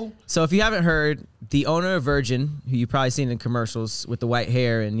 bro. So if you haven't heard, the owner of Virgin, who you've probably seen in commercials with the white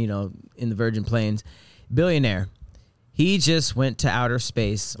hair and, in the Virgin planes, billionaire, he just went to outer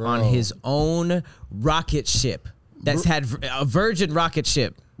space on his own rocket ship that's had a Virgin rocket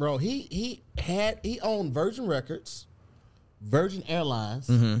ship. Bro, he owned Virgin Records, Virgin Airlines,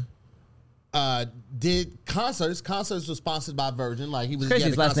 did concerts. Concerts were sponsored by Virgin. Like he was Crazy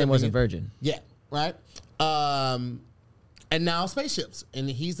his last name wasn't Virgin. Yeah, right. And now spaceships, and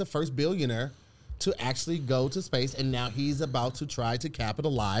he's the first billionaire to actually go to space, and now he's about to try to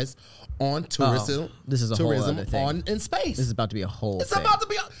capitalize on tourism. This is a whole other thing. In space. This is about to be a whole thing. It's about to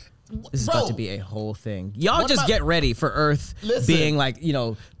be. This is about to be a whole thing. Y'all just about- get ready for Earth being like,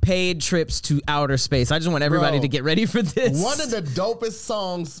 paid trips to outer space. I just want everybody to get ready for this. One of the dopest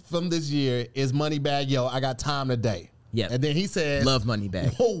songs from this year is Moneybag Yo, I Got Time Today. Yeah. And then he says, Love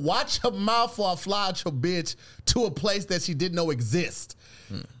Moneybag. Oh, watch her mouth or I fly out your bitch to a place that she didn't know exist.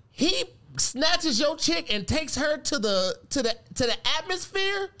 He snatches your chick and takes her to the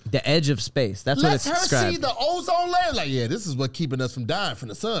atmosphere. The edge of space. That's what it's Lets her described. see the ozone layer. Like, yeah, this is what keeping us from dying from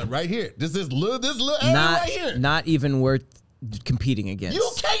the sun right here. This little area right here. Not even worth competing against.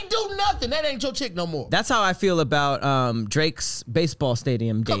 You can't do nothing. That ain't your chick no more. That's how I feel about Drake's baseball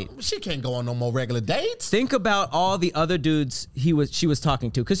stadium date. She can't go on no more regular dates. Think about all the other dudes she was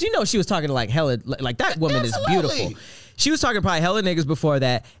talking to, because she was talking to like hella, like that woman is beautiful. She was talking to probably hella niggas before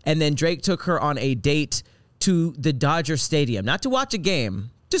that, and then Drake took her on a date to the Dodger Stadium, not to watch a game,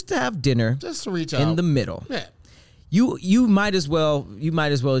 just to have dinner, just to reach out in the middle. Yeah, you might as well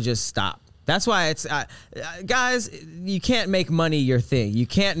just stop. That's why it's guys, you can't make money your thing. You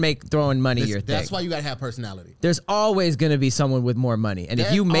can't make throwing money your thing. That's why you gotta have personality. There's always gonna be someone with more money, and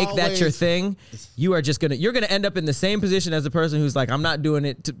if you make that your thing, you're gonna end up in the same position as the person who's like, I'm not doing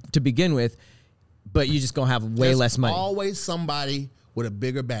it to begin with, but you're just gonna have way less money. Always somebody with a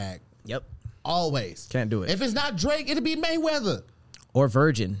bigger bag. Yep. Always. Can't do it. If it's not Drake, it'll be Mayweather Or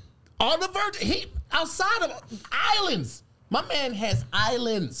Virgin. or the Virgin. He outside of islands. My man has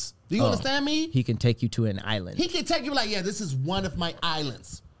islands. Do you understand me? He can take you to an island. He can take you like, yeah, this is one of my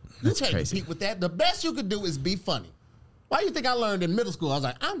islands. You can't compete with that. The best you could do is be funny. Why do you think I learned in middle school? I was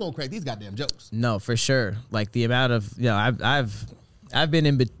like, I'm gonna crack these goddamn jokes. No, for sure. Like the amount of I've been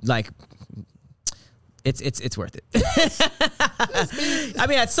in like. It's worth it. I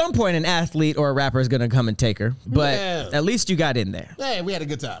mean, at some point, an athlete or a rapper is going to come and take her, but at least you got in there. Hey, we had a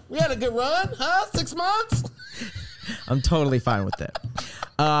good time. We had a good run, huh? 6 months? I'm totally fine with that.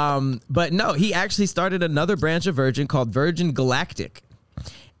 But no, he actually started another branch of Virgin called Virgin Galactic.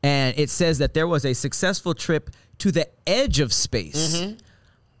 And it says that there was a successful trip to the edge of space.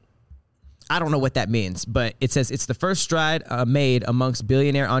 I don't know what that means, but it says it's the first stride made amongst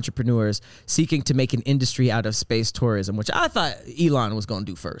billionaire entrepreneurs seeking to make an industry out of space tourism, which I thought Elon was going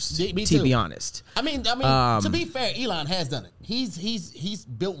to do first, Me to too. be honest. I mean, to be fair, Elon has done it. He's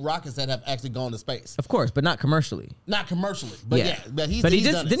built rockets that have actually gone to space. Of course, but not commercially. Not commercially, but yeah. But he's he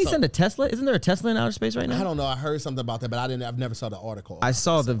done didn't he it, send a Tesla? Isn't there a Tesla in outer space right now? I don't know. I heard something about that, but I've never saw the article. I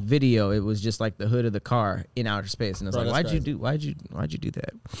saw the video. It was just like the hood of the car in outer space, and I was like, why'd you do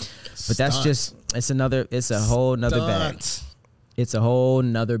that? But that's just it's a whole nother bag. It's a whole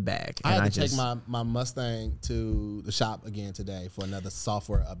nother bag. I had to take my Mustang to the shop again today for another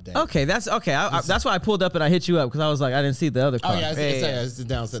software update. Okay, that's okay. That's why I pulled up and I hit you up because I was like, I didn't see the other car. Oh yeah, it's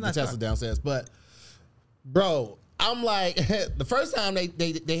downstairs. The Tesla downstairs. But bro, I'm like, the first time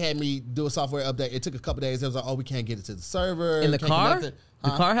they had me do a software update, it took a couple days. It was like, oh, we can't get it to the server. In the car? The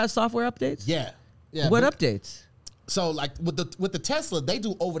car has software updates? Yeah. What updates? So like with the Tesla, they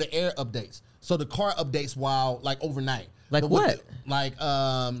do over the air updates. So the car updates while like overnight. Like what?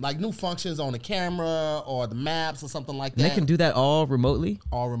 Like new functions on the camera or the maps or something like that. And they can do that all remotely?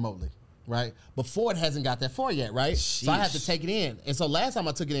 All remotely, right? But Ford hasn't got that far yet, right? Sheesh. So I had to take it in. And so last time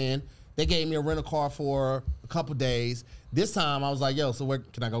I took it in, they gave me a rental car for a couple days. This time I was like, yo, so where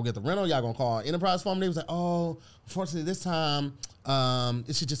can I go get the rental? Y'all gonna call Enterprise for me? They was like, oh, unfortunately this time,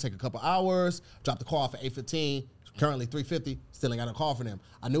 it should just take a couple hours. Drop the car off at 8:15. Currently $350, still ain't got a call for them.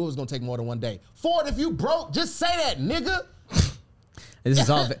 I knew it was gonna take more than one day. Ford, if you broke, just say that, nigga. This is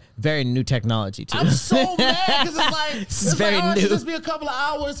all very new technology too. I'm so mad because it's like this is very it new. should just be a couple of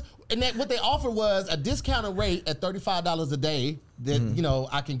hours. And what they offered was a discounted rate at $35 a day that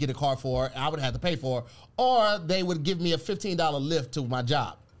I can get a car for. I would have to pay for, or they would give me a $15 lift to my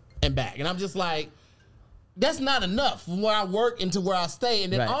job and back. And I'm just like, that's not enough from where I work into where I stay.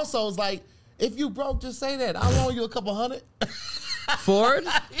 And then also it's like, if you broke, just say that. I'll loan you a couple hundred. Ford?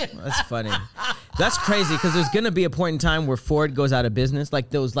 That's funny. That's crazy because there's going to be a point in time where Ford goes out of business.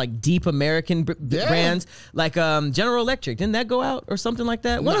 Like those like deep American brands. Like General Electric. Didn't that go out or something like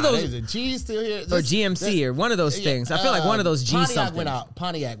that? One of those. G still here. Or GMC or one of those things. I feel like one of those G something.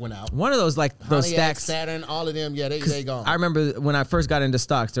 Pontiac went out. One of those like those stacks. Saturn, all of them. Yeah, they gone. I remember when I first got into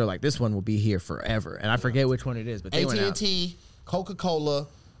stocks, they're like, this one will be here forever. And I forget which one it is, but they went out. AT&T, Coca-Cola,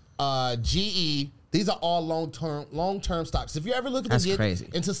 GE. These are all long-term stocks. If you're ever looking to get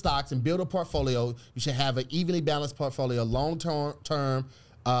into stocks and build a portfolio, you should have an evenly balanced portfolio, long-term,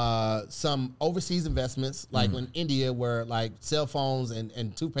 some overseas investments, like in India, where like cell phones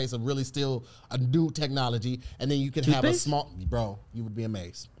and toothpaste are really still a new technology. And then you can have a small, bro, you would be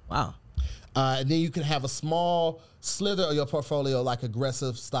amazed. Wow. And then you can have a small slither of your portfolio, like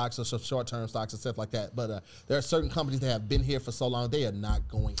aggressive stocks or short-term stocks and stuff like that. But there are certain companies that have been here for so long, they are not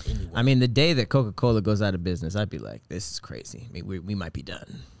going anywhere. I mean, the day that Coca-Cola goes out of business, I'd be like, this is crazy. I mean, we might be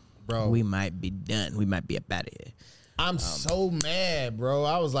done. Bro. We might be done. We might be up out of here. I'm so mad, bro.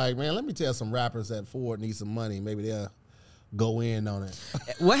 I was like, man, let me tell some rappers that Ford needs some money. Maybe they'll go in on it.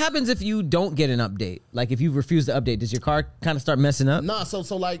 What happens if you don't get an update? Like if you refuse to update, does your car kind of start messing up? No,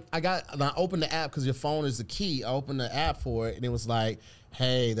 so like I opened the app because your phone is the key. I opened the app for it and it was like,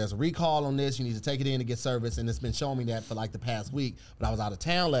 hey, there's a recall on this. You need to take it in to get service. And it's been showing me that for like the past week. But I was out of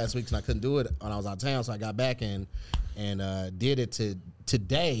town last week, so I couldn't do it when I was out of town. So I got back and did it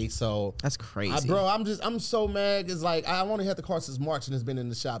today. So that's crazy, bro. I'm so mad. It's like I only had the car since March and it's been in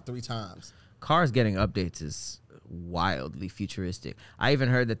the shop 3 times. Cars getting updates is wildly futuristic. I even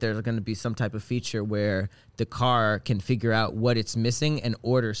heard that there's going to be some type of feature where the car can figure out what it's missing and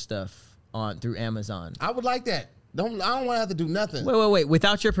order stuff through Amazon. I would like that. I don't want to have to do nothing. Wait.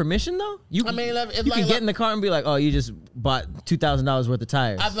 Without your permission, though? You can get in the car and be like, oh, you just bought $2,000 worth of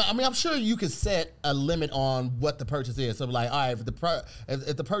tires. I mean, I'm sure you could set a limit on what the purchase is. So, like, all right, if the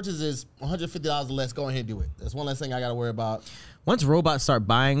purchase is $150 or less, go ahead and do it. That's one less thing I got to worry about. Once robots start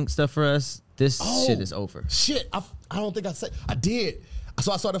buying stuff for us, this shit is over. Shit, I don't think I did.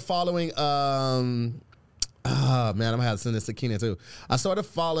 So I started following. Man, I'm gonna have to send this to Keenan too. I started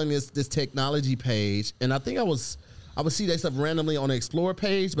following this technology page, and I think I would see that stuff randomly on the Explorer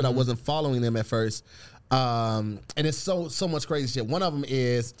page, but I wasn't following them at first. And it's so much crazy shit. One of them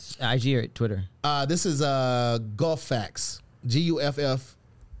is IG or Twitter. This is GuffFacts,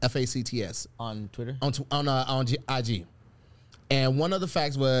 GUFFFACTS on Twitter on IG. And one of the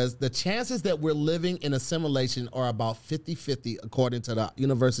facts was the chances that we're living in a simulation are about 50-50, according to the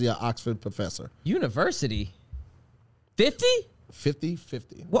University of Oxford professor. University? 50?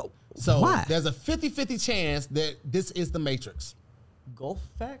 50-50. What? So why? There's a 50-50 chance that this is the Matrix. Gulf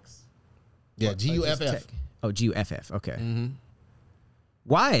facts? Yeah, GUFF. Oh, GUFF. Okay. Mm-hmm.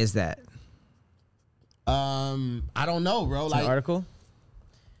 Why is that? I don't know, bro. It's like an article?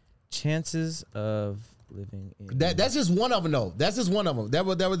 Chances of living in that's just one of them, though. That's just one of them. There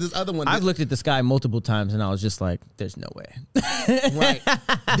was this other one. I've looked at the sky multiple times and I was just like, there's no way. Right.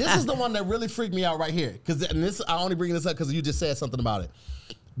 This is the one that really freaked me out right here. I only bring this up because you just said something about it.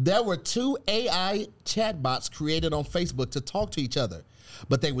 There were 2 AI chatbots created on Facebook to talk to each other,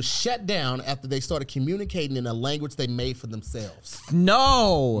 but they were shut down after they started communicating in a language they made for themselves.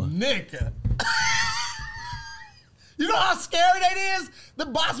 No. Nigga. You know how scary that is? The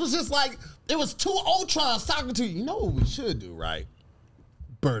boss was just like, It was 2 Ultrons talking to you. You know what we should do, right?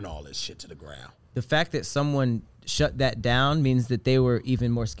 Burn all this shit to the ground. The fact that someone shut that down means that they were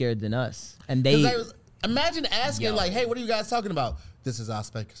even more scared than us. And imagine asking, like, hey, what are you guys talking about? This is our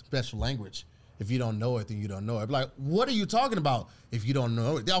special language. If you don't know it, then you don't know it. Like, what are you talking about? If you don't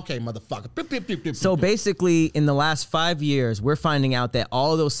know it, okay, motherfucker. So basically, in the last 5 years, we're finding out that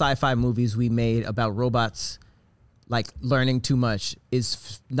all those sci-fi movies we made about robots, like learning too much,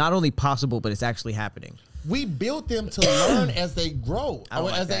 is not only possible, but it's actually happening. We built them to learn as they grow,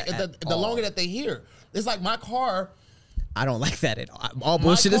 the longer that they hear. It's like my car. I don't like that at all. All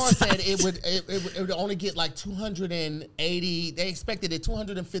bullshit aside. My car said it would only get like 280. They expected it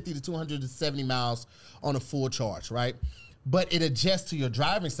 250 to 270 miles on a full charge, right? But it adjusts to your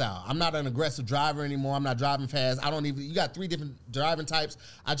driving style. I'm not an aggressive driver anymore. I'm not driving fast. You got 3 different driving types.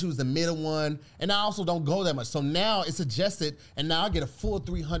 I choose the middle one, and I also don't go that much. So now it's adjusted, and now I get a full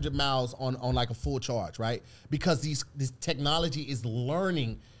 300 miles on like a full charge, right? Because this technology is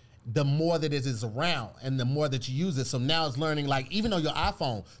learning the more that it is around and the more that you use it. So now it's learning, like, even on your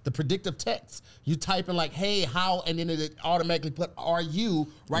iPhone, the predictive text, you type in like, hey, how, and then it automatically put are you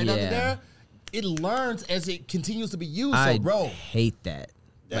right under there. It learns as it continues to be used. I so, bro, hate that.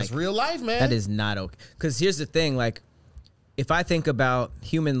 That's like, real life, man. That is not okay. Because here's the thing, like, if I think about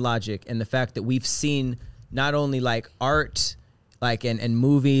human logic and the fact that we've seen not only like art, like and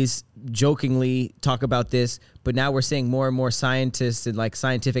movies jokingly talk about this, but now we're seeing more and more scientists and like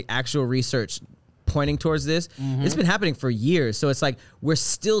scientific actual research pointing towards this. It's been happening for years. So it's like we're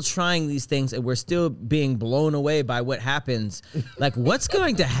still trying these things and we're still being blown away by what happens. Like, what's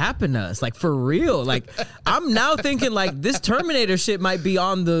going to happen to us? Like, for real. Like, I'm now thinking like this Terminator shit might be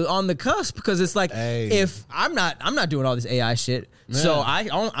on the cusp, because it's like, if I'm not doing all this AI shit, so I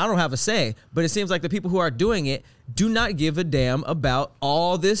don't have a say. But it seems like the people who are doing it do not give a damn about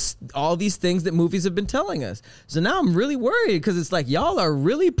all these things that movies have been telling us. So now I'm really worried, because it's like, y'all are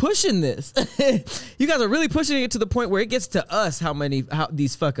really pushing this. You guys are really pushing it to the point where it gets to us how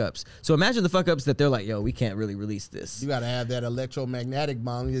these fuck ups. So imagine the fuck ups that they're like, yo, we can't really release this. You gotta have that electromagnetic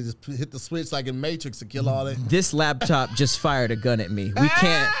bomb. You just hit the switch like in Matrix to kill all that. This laptop just fired a gun at me.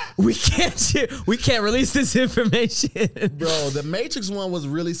 We can't release this information. Bro, the Matrix one was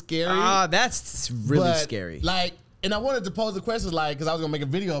really scary. That's really scary. Like, and I wanted to pose the question, like, because I was gonna make a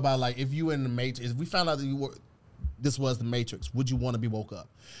video about, like, if you in the Matrix, if we found out that this was the Matrix, would you want to be woke up?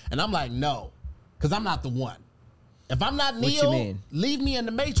 And I'm like, no, because I'm not the one. If I'm not Neo, leave me in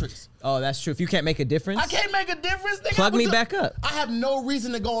the Matrix. Oh, that's true. If you can't make a difference, I can't make a difference. Nigga, plug me back up. I have no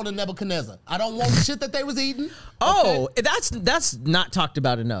reason to go on to Nebuchadnezzar. I don't want the shit that they was eating. Oh, okay? That's not talked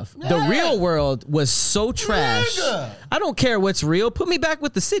about enough. Yeah. The real world was so trash. Nigga. I don't care what's real. Put me back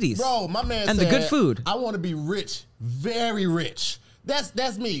with the cities, bro. My man and said, the good food. I want to be rich, very rich.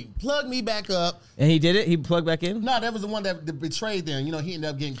 That's me. Plug me back up. And he did it? He plugged back in? No, that was the one that betrayed them. You know, he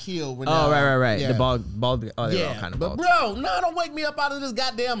ended up getting killed. When, right. Yeah. The bald. Oh, they were all kind of bald. But bro, don't wake me up out of this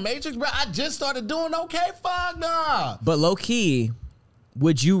goddamn Matrix, bro. I just started doing okay. Fuck nah. But low key,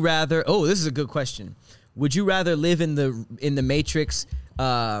 would you rather? Oh, this is a good question. Would you rather live in the Matrix,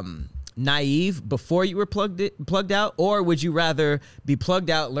 naive before you were plugged out, or would you rather be plugged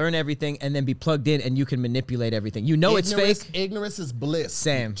out, learn everything, and then be plugged in and you can manipulate everything? You know, it's fake. Ignorance is bliss.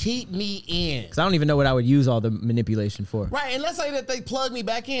 Same. Keep me in. Because I don't even know what I would use all the manipulation for. Right, and let's say that they plug me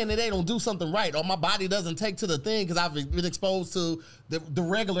back in and they don't do something right, or my body doesn't take to the thing because I've been exposed to the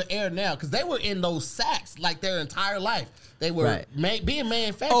regular air now, because they were in those sacks like their entire life. They were being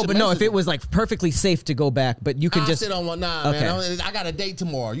manufactured. Oh, but no, if it was like perfectly safe to go back, but you can just sit on one. Nah, man, I got a date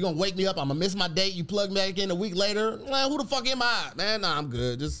tomorrow. You gonna wake me up? I'm gonna miss my date. You plug me back in a week later. Well, who the fuck am I, man? Nah, I'm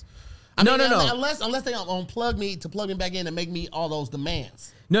good. Just no. Unless they unplug me to plug me back in and make me all those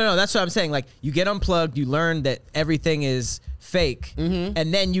demands. No, that's what I'm saying. Like, you get unplugged, you learn that everything is fake, and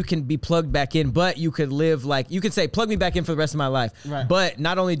then you can be plugged back in, but you could live like, you could say, plug me back in for the rest of my life. Right. But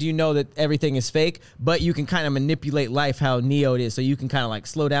not only do you know that everything is fake, but you can kind of manipulate life how Neo it is. So you can kind of like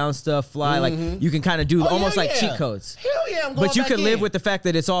slow down stuff, fly, like you can kind of do almost like cheat codes. Hell yeah, I'm going But you back could in. live with the fact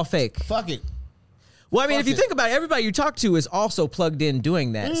that it's all fake. Fuck it. Well, I mean, if you think about it, everybody you talk to is also plugged in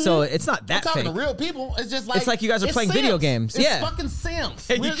doing that. So it's not that I'm fake. talking to real people. It's just like, it's like you guys are playing Sims. video games. It's yeah. fucking Sims.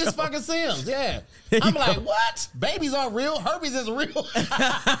 We're just fucking Sims. Yeah. I'm like, what? Babies aren't real. Herpes is real.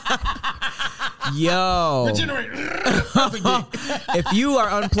 Yo. Regenerate. If you are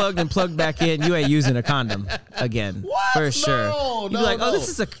unplugged and plugged back in, you ain't using a condom again. What? For sure. No, You'd be like, oh, this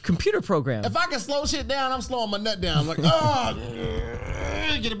is a computer program. If I can slow shit down, I'm slowing my nut down. I'm like,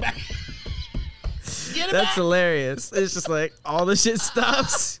 oh, get it back. That's hilarious. It's just like all the shit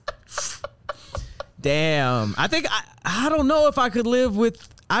stops. Damn. I think I don't know if I could live with.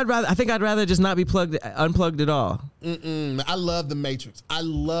 I think I'd rather just not be unplugged at all. I love The Matrix. I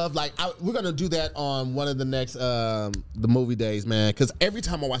love we're gonna do that on one of the next the movie days, man. Because every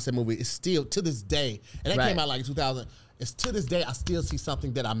time I watch that movie, it's still to this day, and that came out like in 2000. It's to this day I still see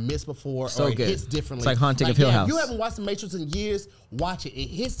something that I missed before, or it hits differently. It's like Haunting of Hill House. If you haven't watched The Matrix in years, watch it. It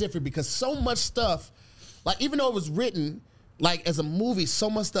hits different because so much stuff, like even though it was written like as a movie,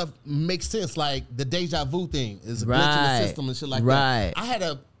 so much stuff makes sense. Like the deja vu thing is a glitch in the system and shit like that. I had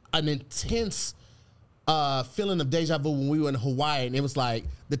an intense feeling of deja vu when we were in Hawaii, and it was like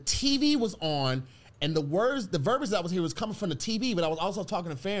the TV was on, and the verbiage that was here was coming from the TV, but I was also talking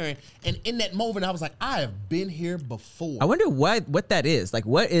to Farron, and in that moment, I was like, I have been here before. I wonder what that is. Like,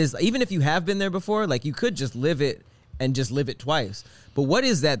 what is, even if you have been there before, like you could just live it and just live it twice. But what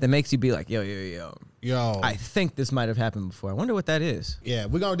is that makes you be like, yo, I think this might have happened before. I wonder what that is. Yeah,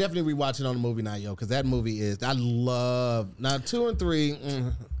 we're going to definitely rewatch it on the movie night, because that movie is, I love, now 2 and 3,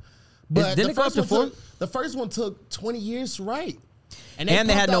 but didn't it go up to 4? The first one took 20 years to write. And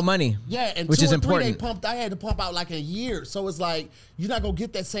they had no money. Yeah, and which 2 is and 3 important. I had to pump out like a year. So it's like, you're not going to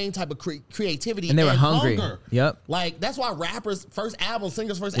get that same type of creativity. And they were hungry. Hunger. Yep. Like, that's why singers' first albums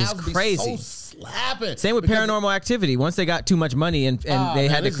crazy. be so slapping. Same with Paranormal Activity. Once they got too much money and they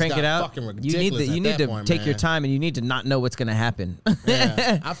had to crank it out, you need to take your time, and you need to not know what's going to happen.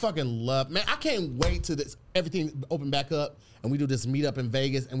 Yeah, I fucking love, man, I can't wait till everything open back up. And we do this meet up in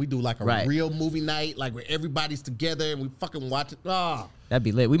Vegas, and we do like a real movie night, like where everybody's together and we fucking watch it. That'd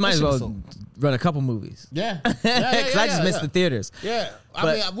be lit. We might as well run a couple movies. Yeah. Because I just missed the theaters. Yeah. I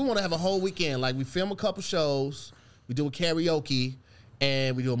mean, we want to have a whole weekend. Like, we film a couple shows, we do a karaoke,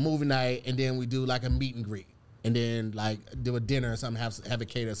 and we do a movie night, and then we do like a meet and greet. And then like do a dinner or something, have a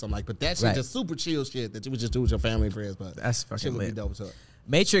cater or something like. But that shit just super chill shit that you would just do with your family and friends. But that's fucking shit would lit. be dope as hell.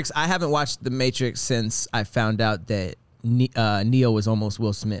 Matrix. I haven't watched The Matrix since I found out that Neo was almost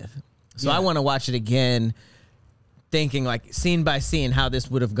Will Smith. So I want to watch it again, thinking like scene by scene how this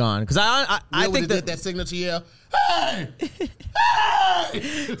would have gone. Because I think that signature yell, hey,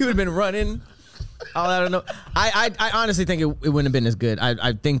 he would have been running. I don't know. I honestly think it wouldn't have been as good.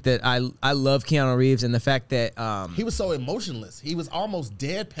 I think that I love Keanu Reeves, and the fact that he was so emotionless. He was almost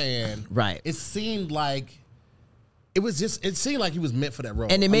deadpan. Right. It seemed like it seemed like he was meant for that role.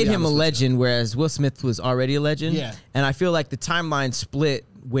 And it made him a legend, whereas Will Smith was already a legend. Yeah. And I feel like the timeline split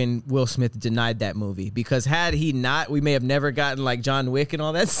when Will Smith denied that movie, because had he not, we may have never gotten like John Wick and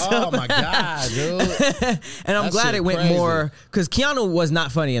all that stuff. Oh my God, dude. And I'm glad it went more, because Keanu was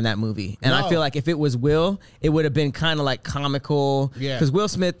not funny in that movie. And I feel like if it was Will, it would have been kind of like comical. Yeah. Because Will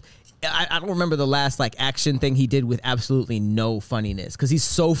Smith, I don't remember the last like action thing he did with absolutely no funniness, because he's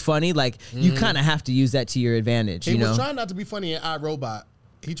so funny. Like you kind of have to use that to your advantage. He was trying not to be funny in iRobot.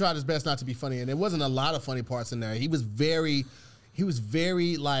 He tried his best not to be funny, and there wasn't a lot of funny parts in there. He was very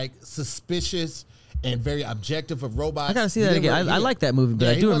like suspicious and very objective of robots. I gotta see that again. I like that movie, but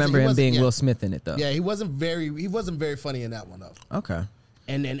I do remember him being Will Smith in it though. Yeah, he wasn't very funny in that one though. Okay.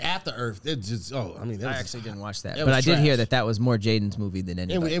 And then After Earth, it just I actually didn't watch that, but I did hear that was more Jaden's movie than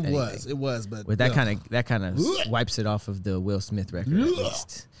anybody. It was, but with that kind of wipes it off of the Will Smith record at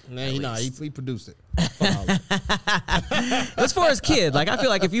least. Nah, he produced it. That's for his kid. Like I feel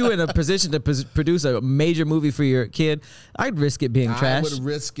like if you were in a position to produce a major movie for your kid, I'd risk it being trash. I would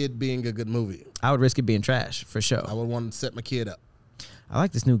risk it being a good movie. I would risk it being trash for sure. I would want to set my kid up. I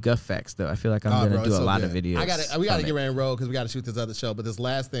like this new Guff Facts though. I feel like I'm gonna do a lot of videos. We gotta get ready and roll because we gotta shoot this other show. But this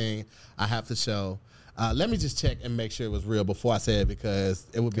last thing I have to show. Let me just check and make sure it was real before I say it, because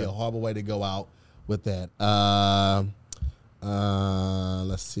it would be a horrible way to go out with that.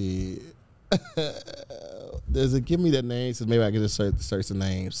 Let's see. Give me that name, so maybe I can just search the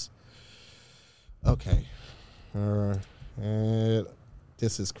names. Okay.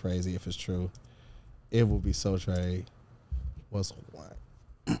 This is crazy if it's true. It will be so trade. What's one?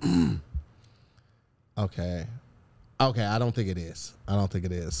 Okay. I don't think it is.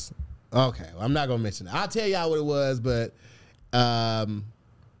 Okay. Well, I'm not going to mention it. I'll tell y'all what it was, but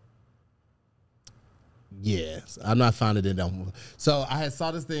yes, I'm not finding it on. So I had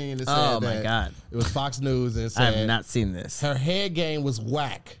saw this thing and it said, oh my God, it was Fox News, and it said, I have not seen this. Her head game was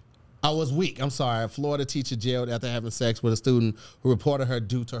whack. I was weak. I'm sorry. A Florida teacher jailed after having sex with a student who reported her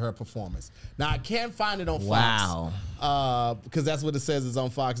due to her performance. Now I can't find it on Fox. Wow. Because that's what it says is on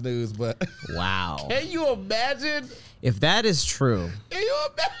Fox News. But wow. Can you imagine? If that is true, can you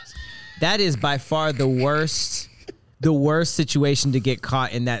imagine? That is by far the worst situation to get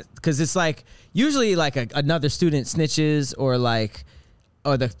caught in that, because it's like usually like another student snitches or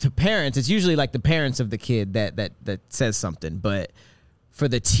the parents. It's usually like the parents of the kid that says something, but for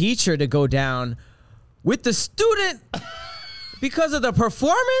the teacher to go down with the student because of the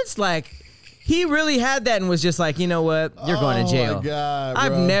performance, like he really had that and was just like, you know what, you're going to jail. My God,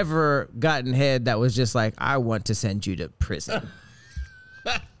 I've bro. never gotten head that was just like, I want to send you to prison.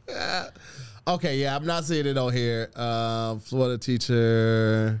 Okay, yeah, I'm not seeing it on here. Florida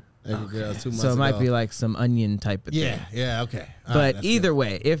teacher. Okay. 2 months So it might ago. be like some onion type of thing. Yeah, okay. All right, But that's either good.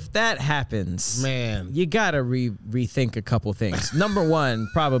 way, if that happens, Man. you gotta rethink a couple things. Number one,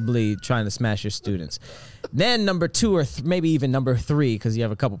 probably trying to smash your students. Then number two, or maybe even number three, because you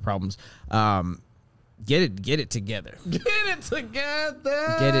have a couple problems. Get it together. Get it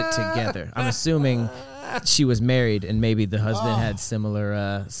together. Get it together. I'm assuming she was married and maybe the husband had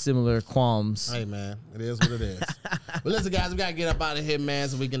similar qualms. Hey, man, it is what it is. But listen, guys, we got to get up out of here, man,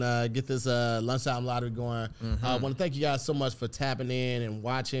 so we can get this lunchtime lottery going. I want to thank you guys so much for tapping in and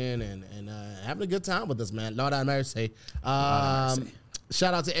watching and having a good time with us, man. Lord have mercy.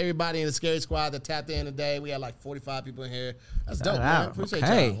 Shout out to everybody in the Scary Squad that tapped in today. We had like 45 people in here. That's dope, man. Appreciate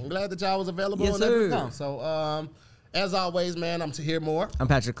y'all. I'm glad that y'all was available Yes, and able to sir. come. So, as always, man, I'm to hear more. I'm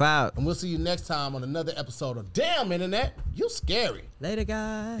Patrick Cloud. And we'll see you next time on another episode of Damn Internet, You Scary. Later,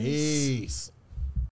 guys. Peace.